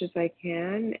as much as I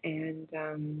can. And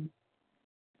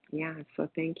So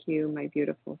thank you, my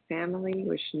beautiful family.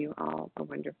 Wishing you all a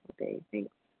wonderful day.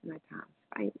 Thanks. And I pass.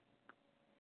 Bye.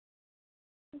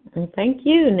 And thank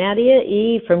you, Nadia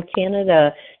E. from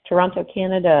Canada, Toronto,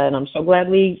 Canada. And I'm so glad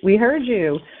we heard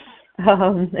you.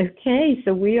 Okay,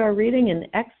 so we are reading an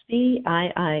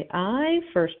XVIII,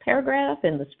 first paragraph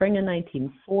in the spring of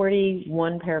 1940,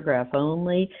 one paragraph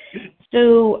only.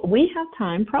 So we have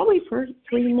time probably for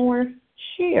 3 more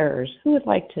shares. Who would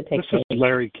like to take This is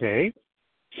Larry K.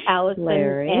 Allison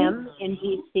Larry. M. in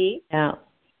D.C.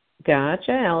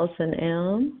 Gotcha, Allison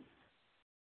M.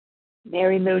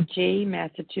 Mary Lou G.,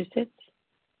 Massachusetts.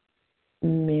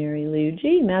 Mary Lou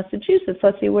G., Massachusetts.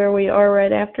 Let's see where we are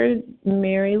right after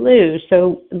Mary Lou.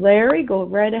 So, Larry, go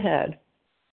right ahead.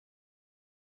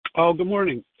 Oh, good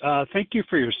morning. Thank you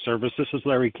for your service. This is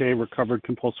Larry K., recovered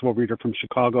compulsive overeater from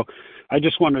Chicago. I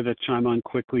just wanted to chime on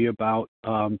quickly about,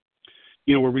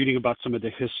 we're reading about some of the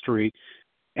history.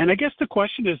 And I guess the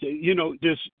question is,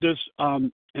 does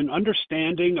an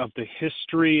understanding of the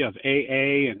history of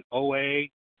AA and OA,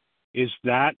 is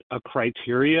that a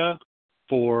criteria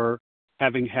for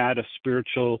having had a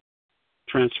spiritual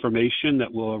transformation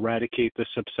that will eradicate this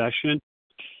obsession?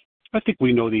 I think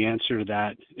we know the answer to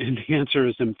that, and the answer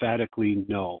is emphatically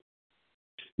no.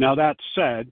 Now, that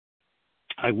said,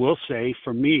 I will say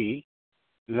for me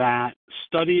that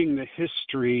studying the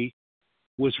history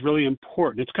was really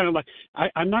important. It's kind of like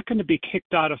I'm not going to be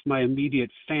kicked out of my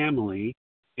immediate family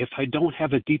if I don't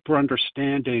have a deeper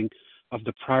understanding of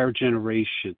the prior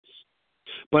generations.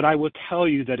 But I will tell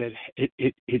you that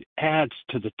it adds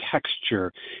to the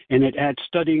texture, and it adds.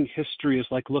 Studying history is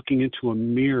like looking into a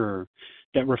mirror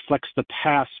that reflects the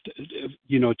past,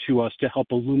 to us to help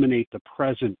illuminate the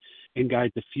present and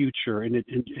guide the future. And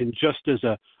just as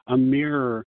a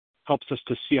mirror helps us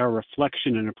to see our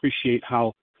reflection and appreciate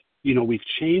how, we've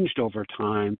changed over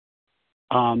time,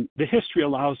 the history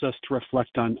allows us to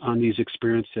reflect on these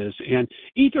experiences. And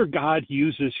either God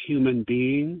uses human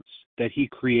beings that he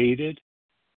created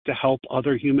to help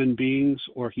other human beings,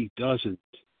 or he doesn't.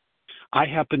 I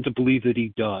happen to believe that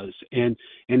he does. And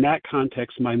in that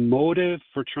context, my motive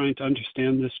for trying to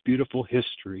understand this beautiful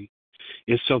history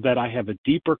is so that I have a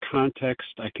deeper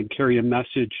context. I can carry a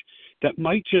message that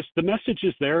the message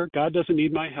is there. God doesn't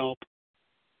need my help,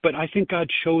 but I think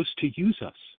God chose to use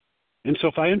us. And so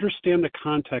if I understand the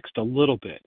context a little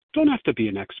bit, don't have to be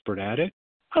an expert at it.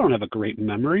 I don't have a great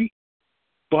memory,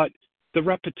 but the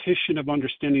repetition of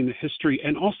understanding the history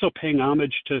and also paying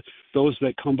homage to those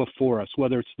that come before us,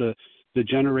 whether it's the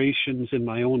generations in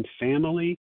my own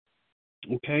family,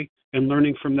 okay, and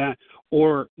learning from that,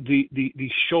 or the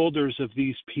shoulders of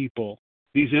these people,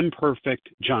 these imperfect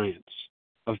giants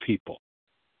of people.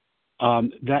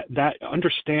 That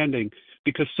understanding,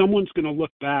 because someone's going to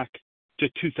look back to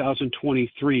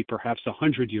 2023, perhaps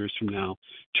 100 years from now,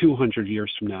 200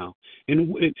 years from now,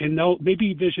 and they'll,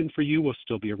 maybe Vision for You will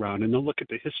still be around, and they'll look at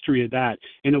the history of that,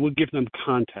 and it will give them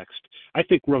context. I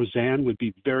think Roseanne would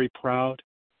be very proud.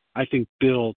 I think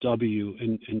Bill W.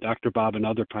 and Dr. Bob and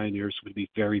other pioneers would be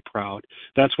very proud.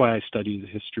 That's why I study the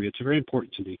history. It's very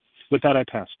important to me. With that, I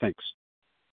pass. Thanks.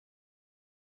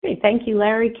 Okay, thank you,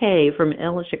 Larry K. from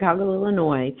Chicago,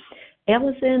 Illinois.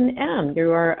 Allison M., you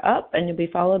are up, and you'll be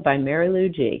followed by Mary Lou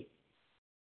G.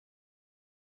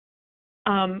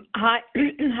 Hi,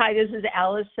 this is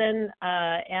Allison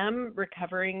M.,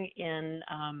 recovering in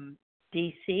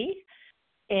D.C.,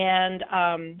 and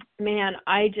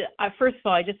first of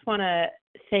all, I just want to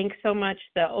thank so much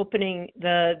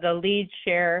the lead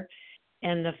share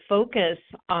and the focus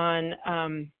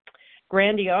on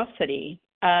grandiosity,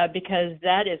 because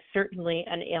that is certainly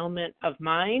an ailment of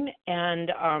mine,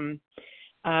 and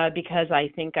because I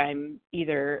think I'm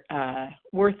either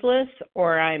worthless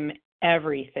or I'm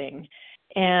everything.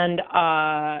 And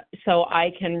so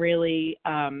I can really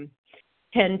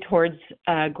tend towards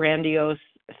grandiose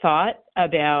thought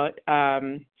about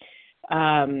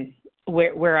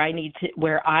where I need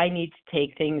to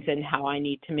take things and how I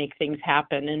need to make things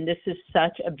happen. And this is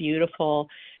such a beautiful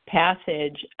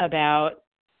passage about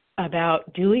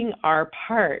doing our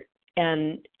part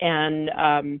and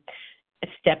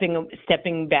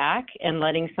stepping back and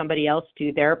letting somebody else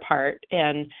do their part,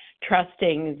 and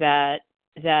trusting that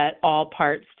all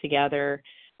parts together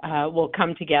will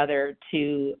come together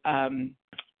to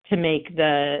make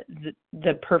the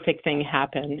perfect thing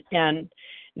happen. And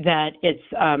that it's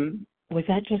was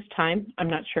that just time? I'm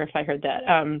not sure if I heard that.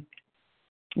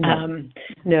 No,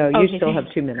 you okay. Still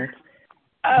have 2 minutes.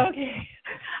 Okay.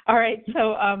 All right.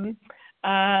 So,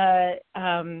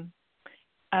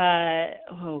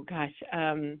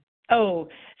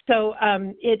 So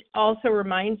it also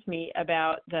reminds me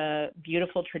about the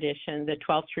beautiful tradition, the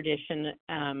 12th tradition,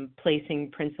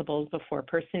 placing principles before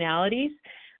personalities.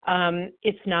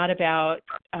 It's not about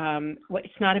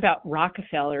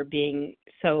Rockefeller being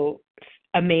so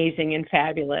amazing and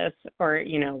fabulous or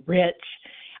rich.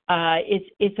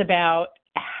 It's about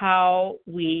how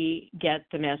we get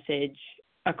the message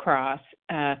across.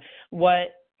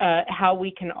 How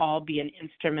we can all be an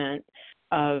instrument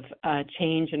of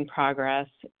change and progress,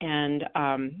 and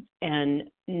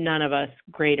none of us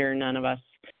greater, none of us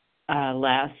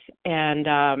less. And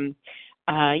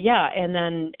and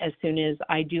then as soon as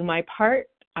I do my part,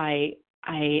 I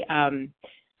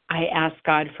ask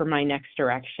God for my next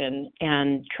direction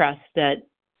and trust that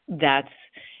that's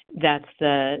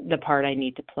the part I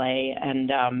need to play,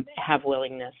 and have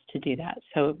willingness to do that.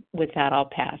 So with that, I'll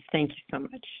pass. Thank you so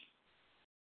much.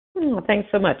 Oh, thanks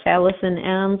so much. Allison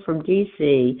M. from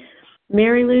DC.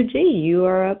 Mary Lou G., you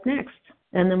are up next.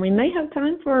 And then we may have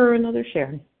time for another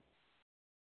share.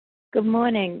 Good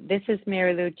morning. This is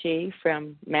Mary Lou G.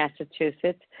 from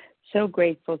Massachusetts. So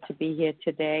grateful to be here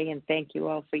today, and thank you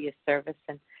all for your service,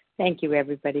 and thank you,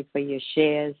 everybody, for your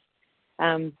shares.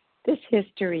 This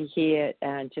history here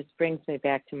just brings me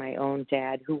back to my own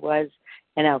dad, who was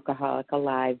an alcoholic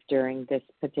alive during this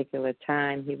particular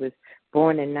time. He was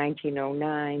born in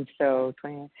 1909, so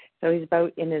he's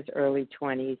about in his early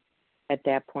 20s at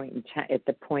that point in time, at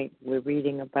the point we're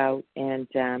reading about, and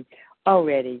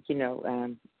already,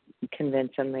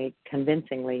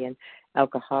 convincingly an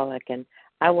alcoholic. And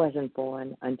I wasn't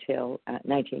born until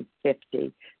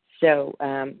 1950. So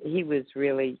he was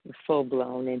really full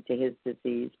blown into his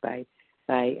disease by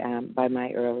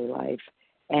my early life,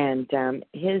 and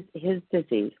his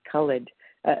disease colored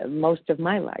most of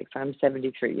my life. I'm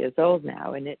 73 years old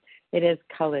now, and it has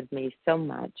colored me so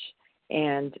much.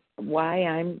 And why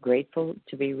I'm grateful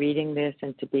to be reading this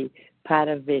and to be part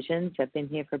of Visions. I've been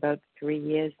here for about 3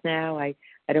 years now. I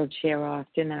don't share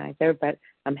often either, but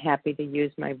I'm happy to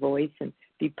use my voice and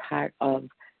be part of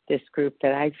this group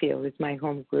that I feel is my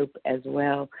home group as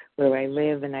well, where I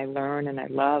live and I learn and I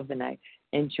love and I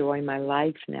enjoy my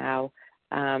life now.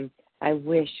 I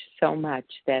wish so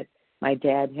much that my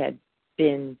dad had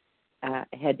ears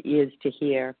to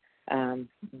hear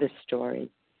this story,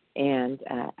 and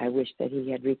I wish that he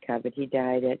had recovered. He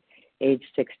died at age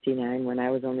 69 when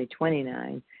I was only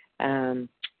 29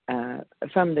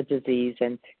 from the disease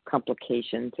and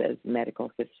complications as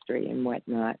medical history and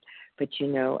whatnot. But,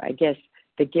 I guess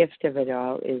the gift of it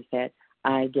all is that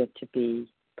I get to be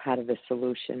part of the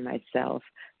solution myself.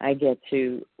 I get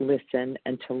to listen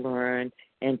and to learn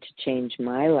and to change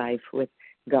my life with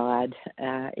God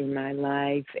in my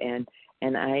life, and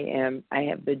I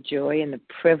have the joy and the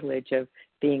privilege of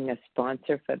being a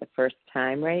sponsor for the first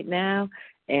time right now,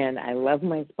 and I love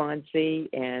my sponsee,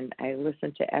 and I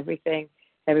listen to everything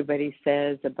everybody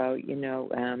says about,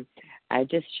 I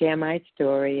just share my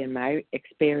story and my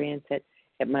experience at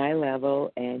my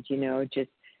level, and just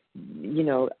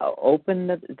open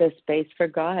the space for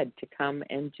God to come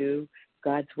and do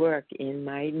God's work in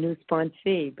my new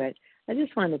sponsee. But I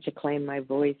just wanted to claim my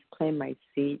voice, claim my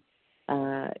seat,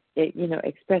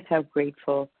 express how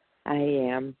grateful I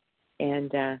am, and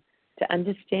to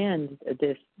understand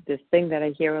this thing that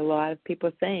I hear a lot of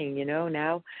people saying.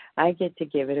 Now I get to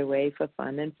give it away for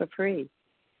fun and for free,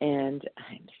 and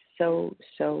I'm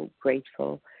so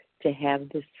grateful to have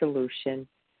this solution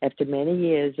after many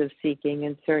years of seeking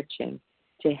and searching,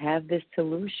 to have this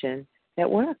solution that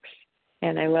works.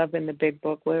 And I love in the big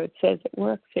book where it says it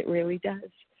works. It really does.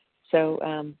 So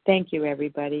thank you,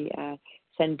 everybody.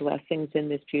 Send blessings in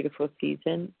this beautiful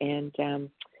season, and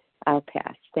I'll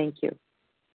pass. Thank you.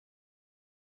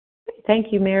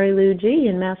 Thank you, Mary Lou G.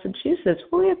 in Massachusetts.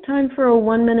 We have time for a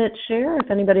 1-minute share if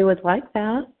anybody would like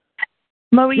that.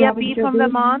 Maria B. from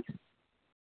Vermont.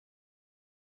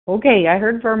 Okay, I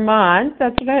heard Vermont.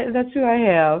 That's who I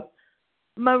have.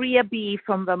 Maria B.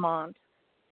 from Vermont.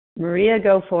 Maria,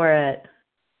 go for it.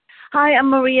 Hi, I'm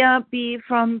Maria B.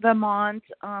 from Vermont,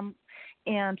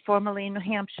 and formerly in New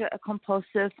Hampshire, a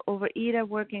compulsive overeater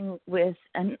working with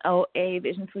an OA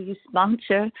Vision for You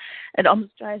sponsor. It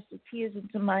almost drives the tears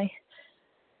into my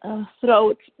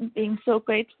throat, being so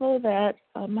grateful that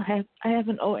I have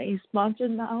an OA sponsor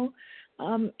now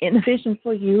in Vision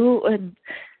for You, and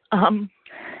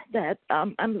that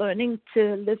I'm learning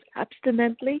to live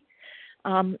abstinently.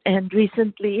 And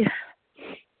recently,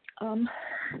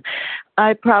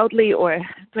 I proudly or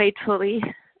gratefully,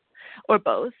 or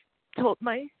both, told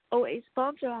my OA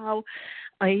sponsor how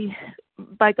I,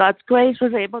 by God's grace,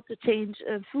 was able to change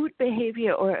a food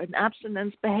behavior or an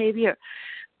abstinence behavior,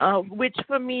 which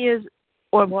for me is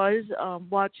or was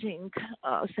watching,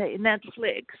 say,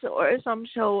 Netflix or some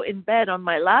show in bed on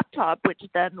my laptop, which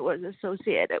then was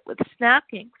associated with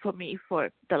snacking for me for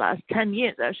the last 10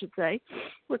 years, I should say.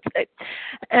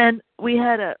 And we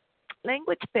had a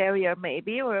language barrier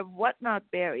maybe, or a whatnot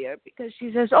barrier, because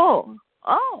she says, oh,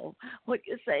 what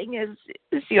you're saying is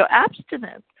you're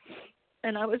abstinent.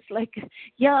 And I was like,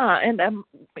 yeah, and I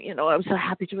was so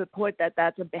happy to report that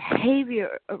that's a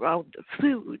behavior around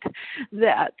food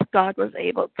that God was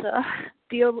able to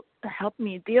help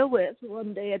me deal with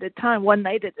one night at a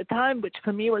time, which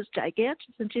for me was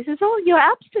gigantic. And she says, oh, you're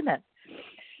abstinent.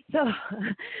 So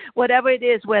whatever it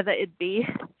is, whether it be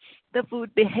the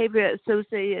food behavior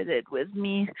associated with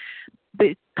me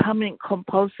becoming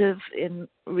compulsive in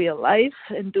real life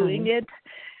and doing it,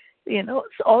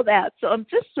 it's all that. So I'm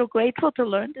just so grateful to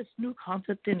learn this new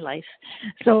concept in life.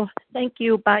 So thank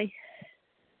you. Bye.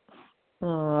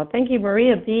 Thank you,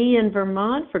 Maria B. in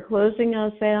Vermont, for closing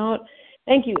us out.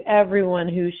 Thank you, everyone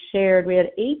who shared. We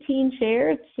had 18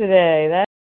 shares today.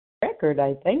 That's a record,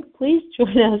 I think. Please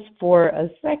join us for a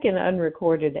second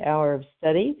unrecorded hour of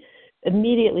study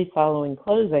immediately following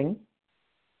closing.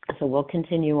 So we'll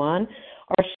continue on.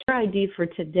 Our share ID for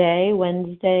today,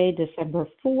 Wednesday, December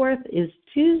 4th, is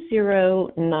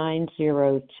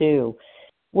 20902.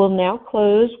 We'll now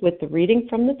close with the reading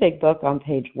from the Big Book on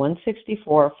page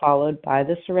 164, followed by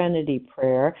the Serenity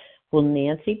Prayer. Will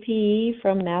Nancy P.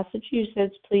 from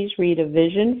Massachusetts please read A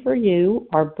Vision for You?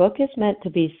 Our book is meant to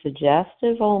be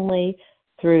suggestive only.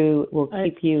 We'll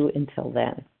keep you until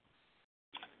then.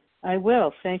 I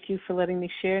will. Thank you for letting me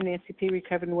share. Nancy P.,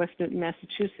 recovered in West Newton,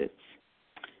 Massachusetts.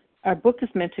 Our book is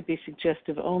meant to be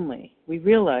suggestive only. We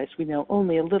realize we know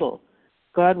only a little.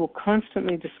 God will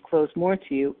constantly disclose more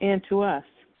to you and to us.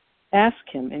 Ask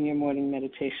Him in your morning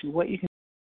meditation what you can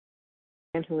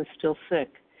do for a man who is still sick.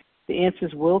 The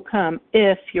answers will come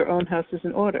if your own house is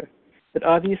in order. But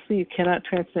obviously you cannot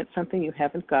transmit something you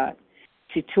haven't got.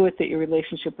 See to it that your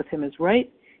relationship with Him is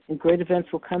right, and great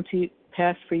events will come to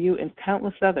pass for you and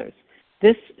countless others.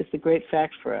 This is the great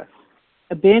fact for us.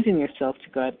 Abandon yourself to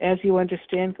God as you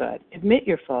understand God. Admit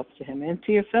your faults to Him and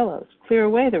to your fellows. Clear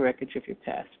away the wreckage of your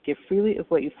past. Give freely of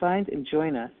what you find and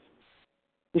join us.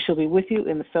 We shall be with you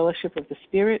in the fellowship of the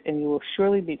Spirit, and you will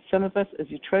surely meet some of us as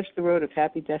you trudge the road of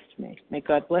happy destiny. May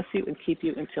God bless you and keep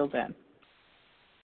you until then.